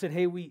 they said,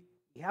 "Hey, we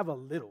have a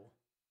little.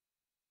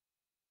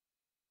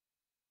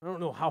 I don't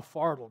know how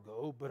far it'll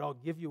go, but I'll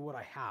give you what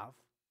I have."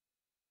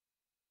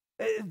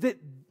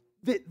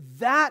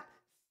 That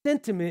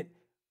sentiment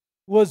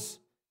was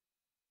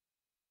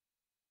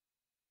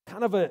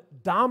kind of a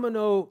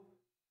domino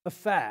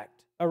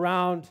effect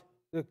around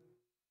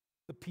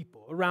the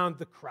people, around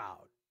the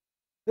crowd.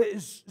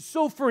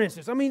 So, for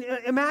instance,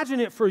 imagine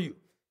it for you.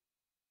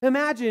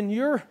 Imagine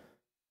you're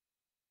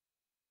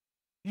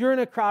in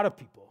a crowd of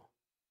people.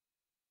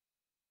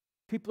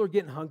 People are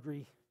getting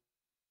hungry.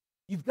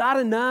 You've got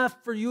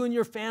enough for you and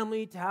your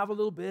family to have a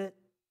little bit.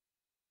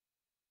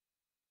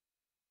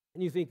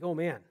 And you think, "Oh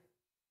man,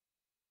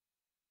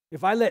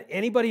 if I let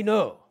anybody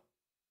know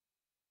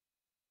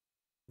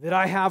that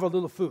I have a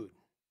little food,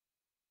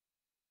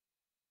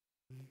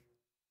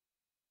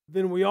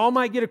 then we all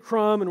might get a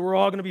crumb and we're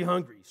all going to be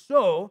hungry.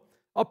 So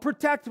I'll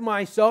protect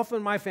myself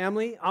and my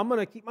family. I'm going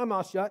to keep my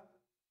mouth shut.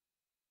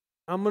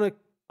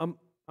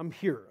 I'm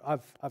here.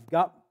 I've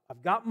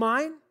got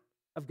mine.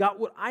 I've got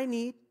what I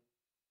need,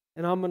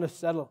 and I'm going to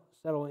settle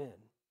in."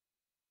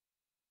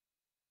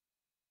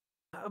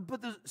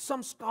 But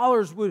some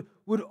scholars would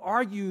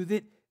argue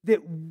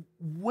that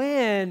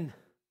when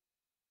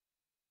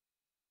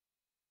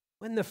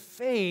the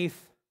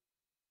faith,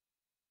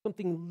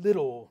 something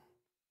little,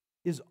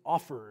 is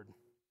offered,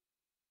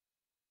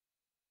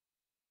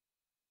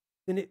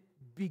 then it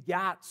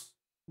begats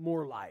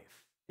more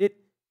life.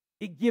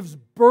 It gives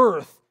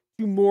birth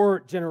to more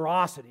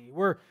generosity.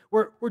 Where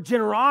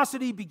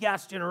generosity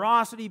begats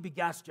generosity,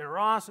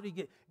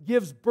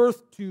 gives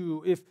birth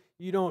to, if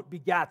you don't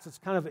begats, it's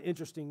kind of an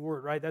interesting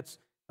word, right? That's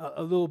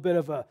a little bit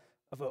of an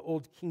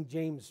old King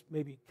James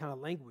maybe kind of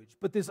language.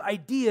 But this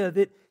idea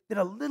that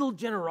a little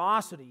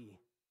generosity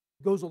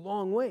goes a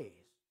long ways.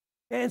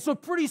 And so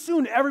pretty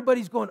soon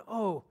everybody's going,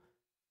 "Oh,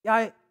 yeah,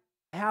 I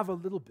have a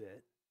little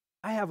bit.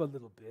 I have a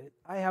little bit.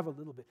 I have a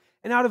little bit."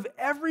 And out of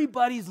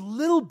everybody's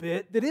little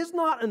bit that is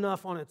not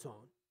enough on its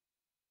own,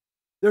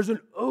 there's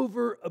an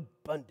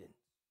overabundance.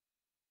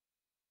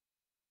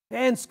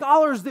 And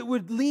scholars that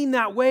would lean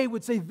that way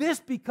would say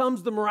this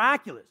becomes the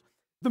miraculous.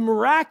 The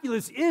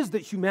miraculous is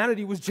that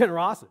humanity was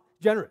generous.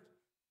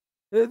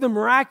 The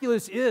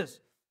miraculous is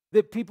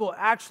that people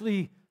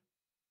actually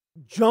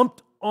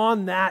jumped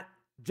on that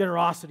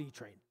generosity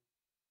train.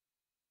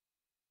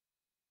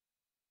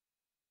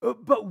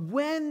 But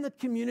when the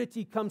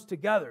community comes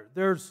together,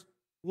 there's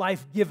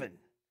life given.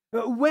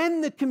 When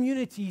the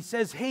community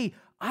says, "Hey,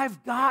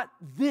 I've got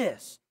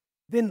this,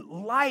 then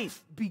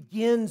life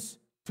begins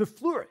to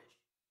flourish.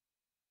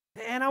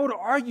 And I would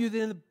argue that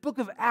in the book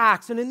of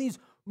Acts and in these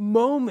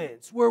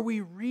moments where we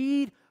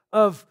read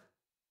of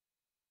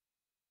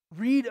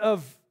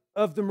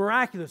the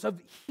miraculous,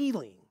 of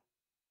healing,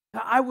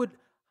 I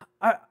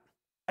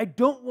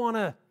don't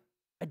want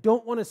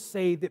to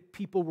say that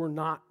people were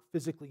not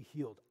physically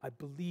healed. I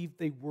believe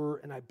they were,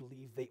 and I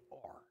believe they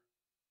are.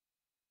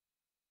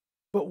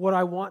 But what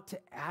I want to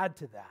add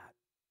to that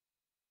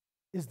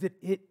is that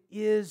it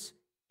is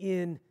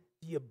in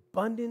the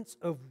abundance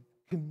of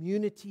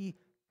community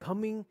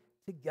coming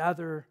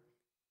together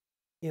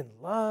in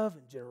love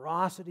and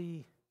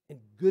generosity and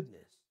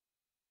goodness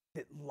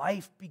that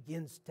life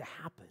begins to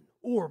happen,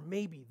 or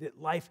maybe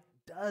that life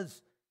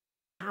does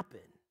happen.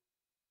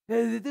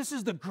 This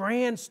is the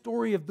grand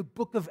story of the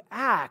book of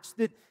Acts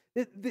that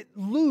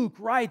Luke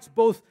writes,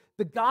 both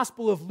the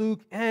Gospel of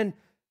Luke and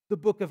the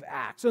book of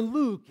Acts. And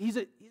Luke, he's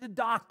a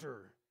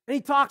doctor, and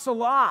he talks a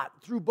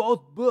lot through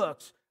both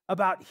books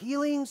about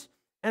healings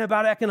and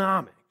about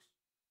economics.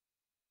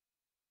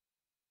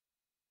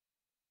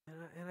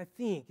 And I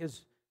think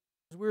as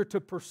we're to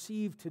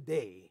perceive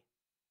today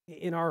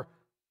in our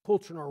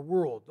culture, in our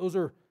world, those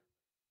are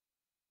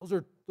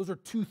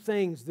two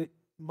things that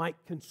might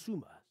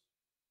consume us.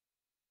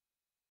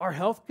 Our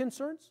health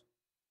concerns,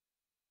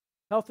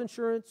 health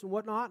insurance and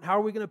whatnot. How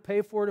are we going to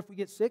pay for it if we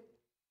get sick?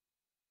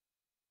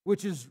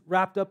 Which is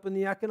wrapped up in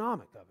the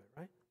economic of it,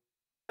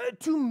 right?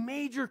 Two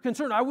major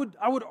concerns. I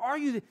would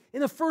argue that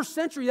in the first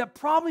century that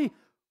probably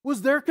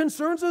was their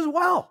concerns as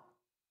well.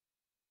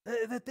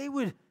 That they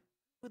would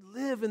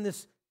live in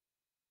this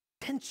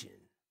tension.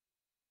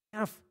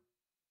 And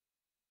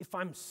if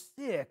I'm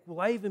sick, will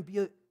I even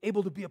be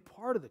able to be a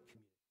part of the community?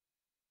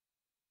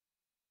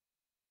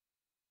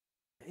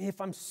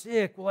 If I'm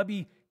sick, will I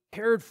be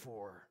cared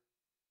for?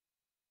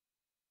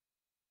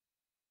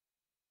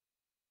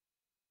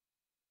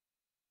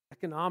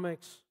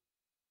 Economics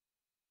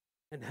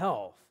and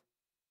health.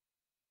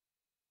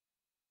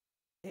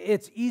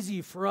 It's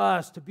easy for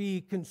us to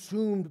be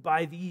consumed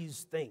by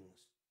these things,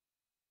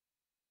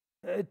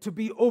 to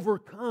be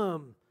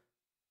overcome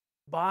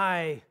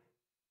by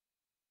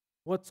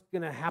what's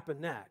going to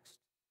happen next.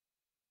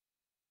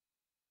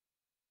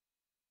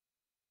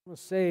 I want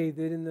to say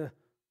that in the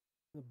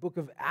book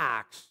of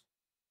Acts,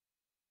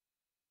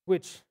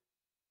 which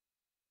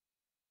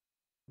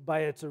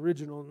by its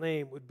original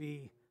name would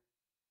be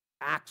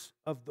Acts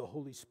of the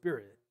Holy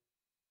Spirit,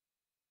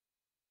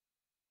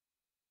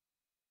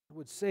 I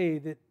would say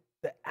that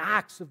the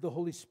acts of the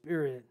Holy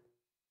Spirit,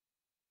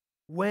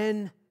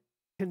 when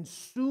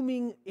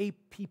consuming a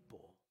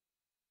people,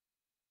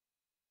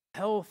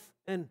 health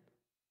and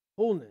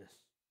wholeness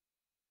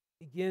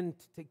begin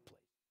to take place.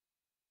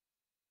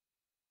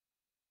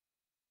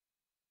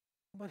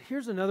 But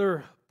here's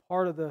another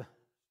part of the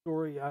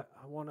story I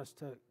want us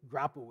to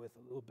grapple with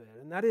a little bit,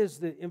 and that is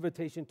the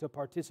invitation to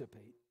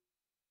participate.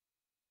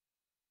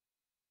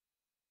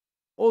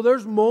 Oh,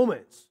 there's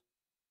moments.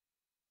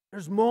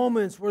 There's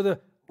moments where the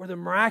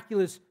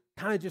miraculous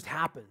kind of just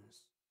happens.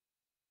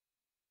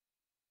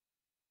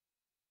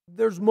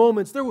 There's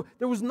moments.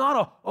 There was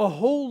not a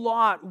whole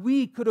lot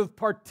we could have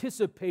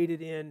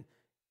participated in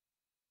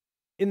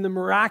the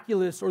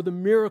miraculous or the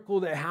miracle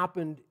that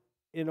happened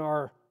in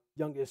our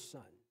youngest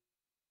son.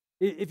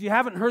 If you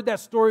haven't heard that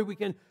story, we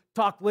can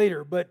talk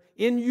later. But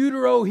in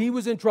utero, he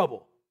was in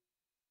trouble.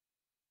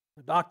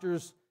 The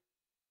doctors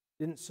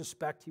didn't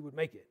suspect he would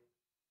make it.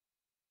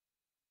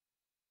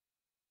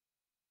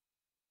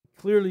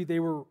 Clearly, they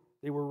were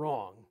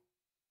wrong.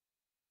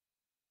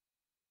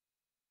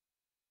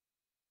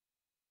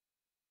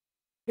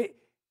 Hey,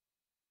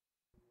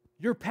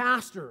 your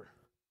pastor,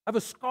 I have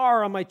a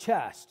scar on my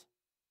chest.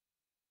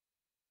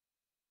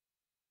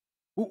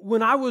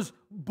 When I was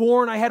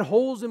born, I had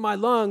holes in my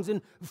lungs,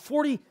 and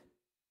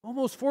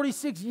almost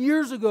 46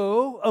 years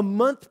ago, a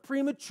month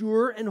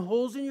premature and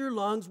holes in your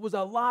lungs was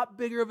a lot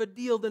bigger of a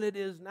deal than it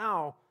is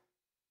now.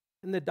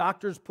 And the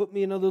doctors put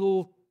me in a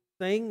little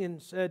thing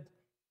and said,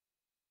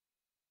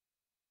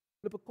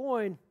 flip a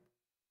coin.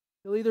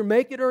 He'll either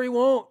make it or he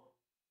won't.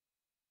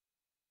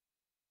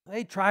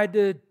 They tried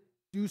to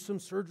do some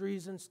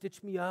surgeries and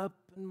stitch me up,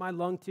 and my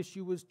lung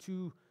tissue was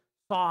too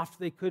soft.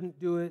 They couldn't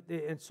do it.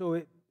 And so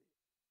it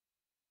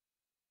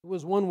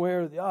was one way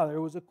or the other. It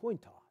was a coin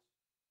toss.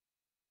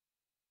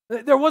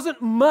 There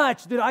wasn't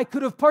much that I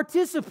could have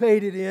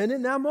participated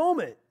in that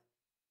moment.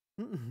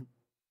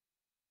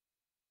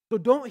 So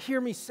don't hear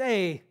me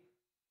say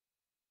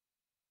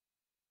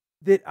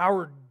that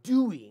our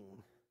doing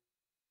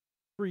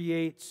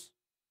creates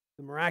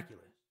the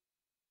miraculous.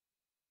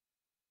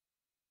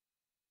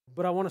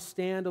 But I want to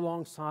stand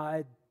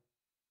alongside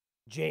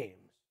James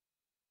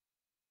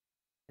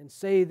and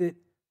say that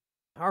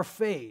our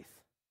faith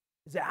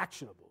is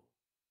actionable.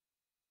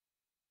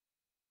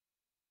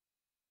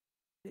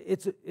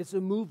 It's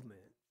a movement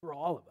for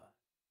all of us.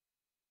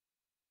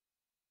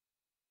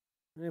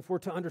 And if we're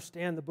to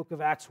understand the book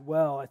of Acts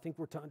well, I think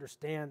we're to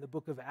understand the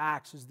book of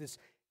Acts is this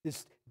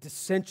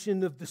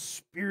dissension of the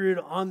Spirit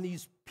on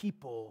these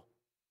people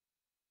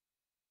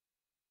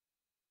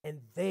and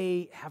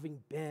they having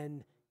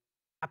been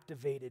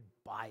captivated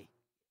by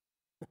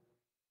it.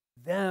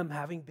 Them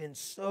having been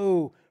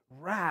so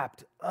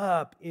wrapped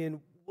up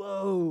in,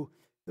 whoa,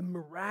 the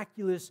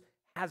miraculous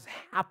has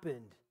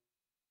happened.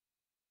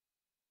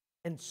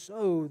 And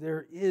so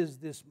there is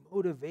this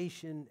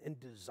motivation and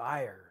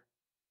desire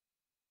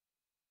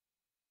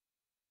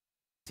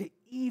to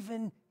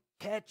even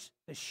catch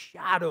the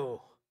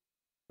shadow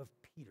of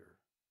Peter.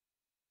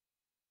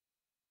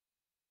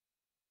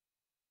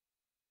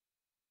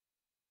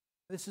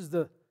 This is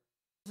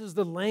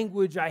the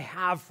language I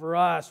have for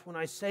us when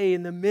I say,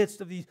 in the midst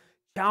of these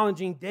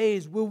challenging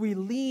days, will we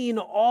lean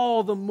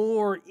all the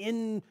more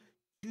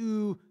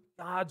into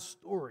God's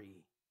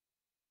story?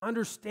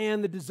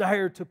 Understand the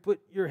desire to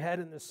put your head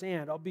in the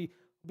sand. I'll be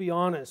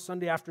honest.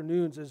 Sunday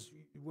afternoons is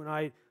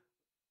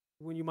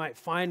when you might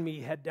find me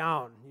head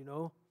down, you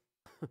know.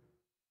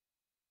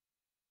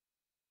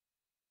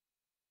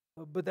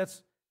 But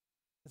that's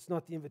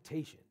not the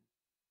invitation.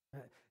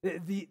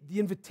 The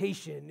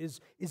invitation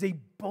is a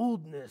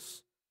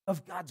boldness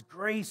of God's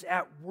grace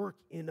at work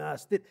in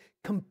us that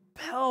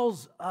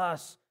compels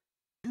us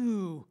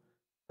to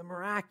the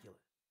miraculous.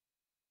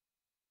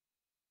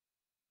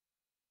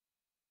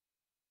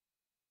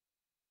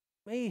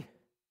 May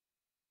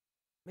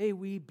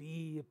we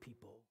be a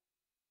people.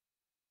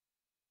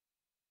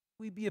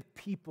 We be a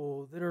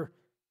people that are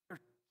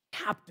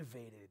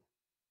captivated.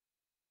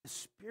 The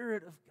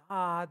Spirit of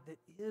God that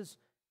is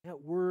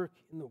at work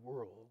in the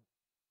world.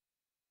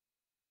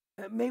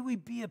 May we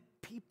be a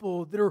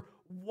people that are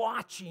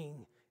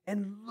watching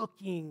and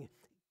looking,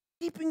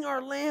 keeping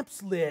our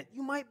lamps lit.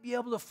 You might be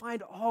able to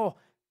find all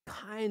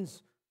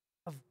kinds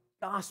of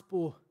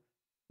gospel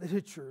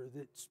literature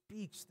that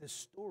speaks this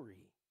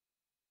story.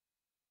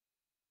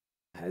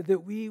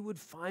 That we would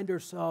find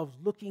ourselves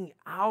looking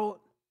out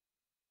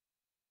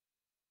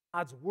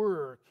God's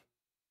work,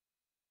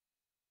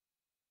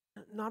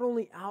 not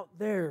only out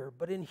there,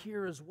 but in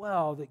here as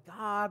well, that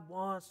God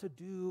wants to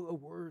do a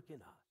work in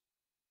us.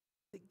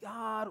 That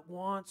God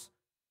wants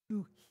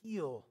to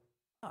heal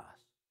us.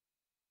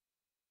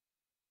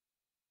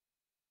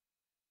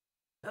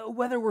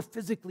 Whether we're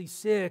physically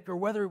sick or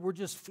whether we're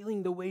just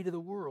feeling the weight of the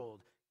world,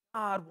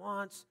 God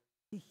wants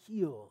to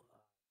heal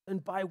us.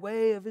 And by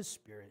way of His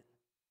Spirit,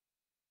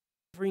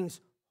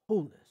 brings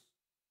wholeness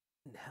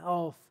and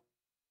health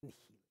and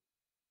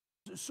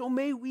healing. So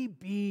may we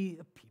be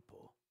a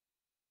people.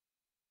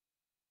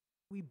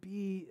 We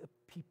be a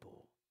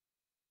people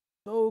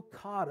so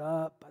caught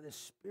up by the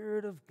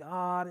Spirit of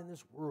God in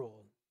this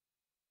world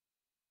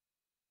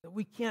that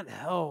we can't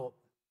help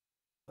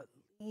but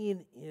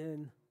lean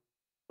in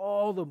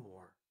all the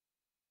more.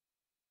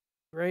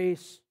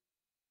 Grace,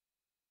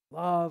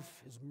 love,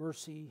 His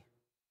mercy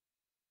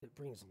that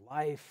brings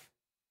life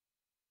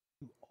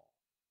to all.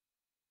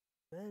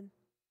 Amen.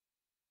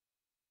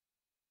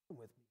 Come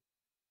with me.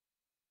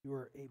 You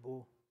are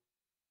able.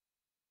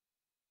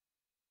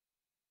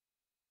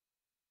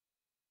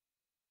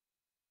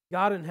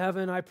 God in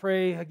heaven, I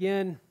pray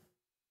again,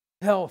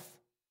 health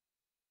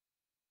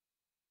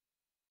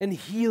and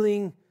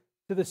healing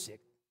to the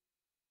sick.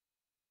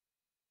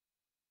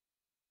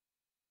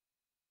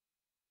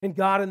 And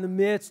God, in the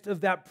midst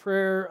of that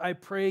prayer, I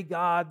pray,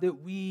 God,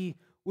 that we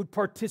would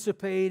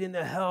participate in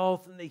the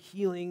health and the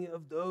healing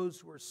of those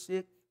who are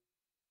sick.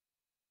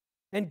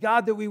 And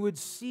God, that we would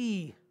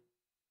see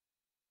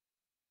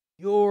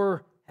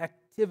your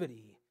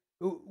activity.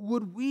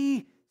 Would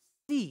we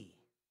see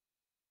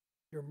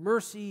your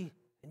mercy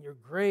and your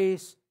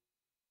grace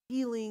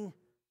healing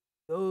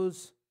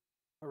those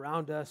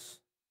around us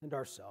and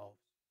ourselves?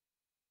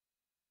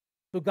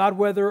 So God,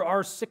 whether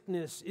our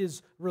sickness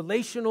is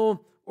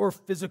relational or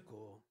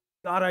physical,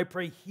 God, I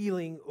pray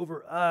healing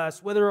over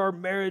us. Whether our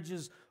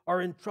marriages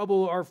are in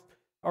trouble,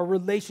 our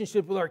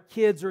relationship with our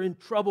kids are in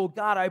trouble,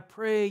 God, I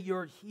pray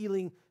your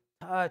healing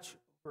touch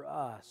over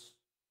us.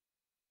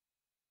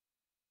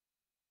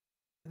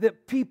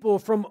 That people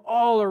from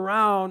all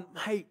around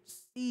might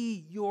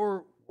see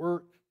your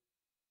work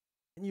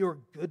and your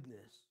goodness.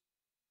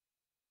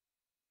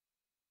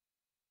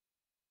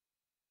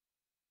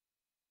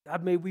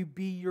 God, may we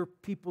be your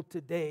people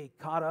today,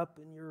 caught up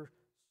in your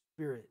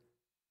Spirit.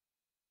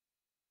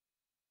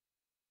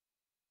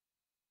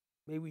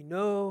 May we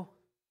know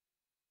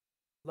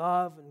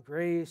love and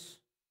grace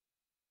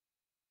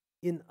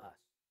in us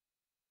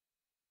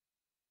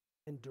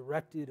and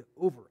directed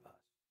over us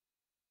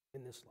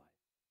in this life.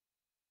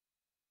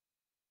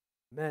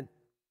 Amen.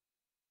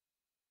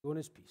 Go in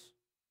His peace.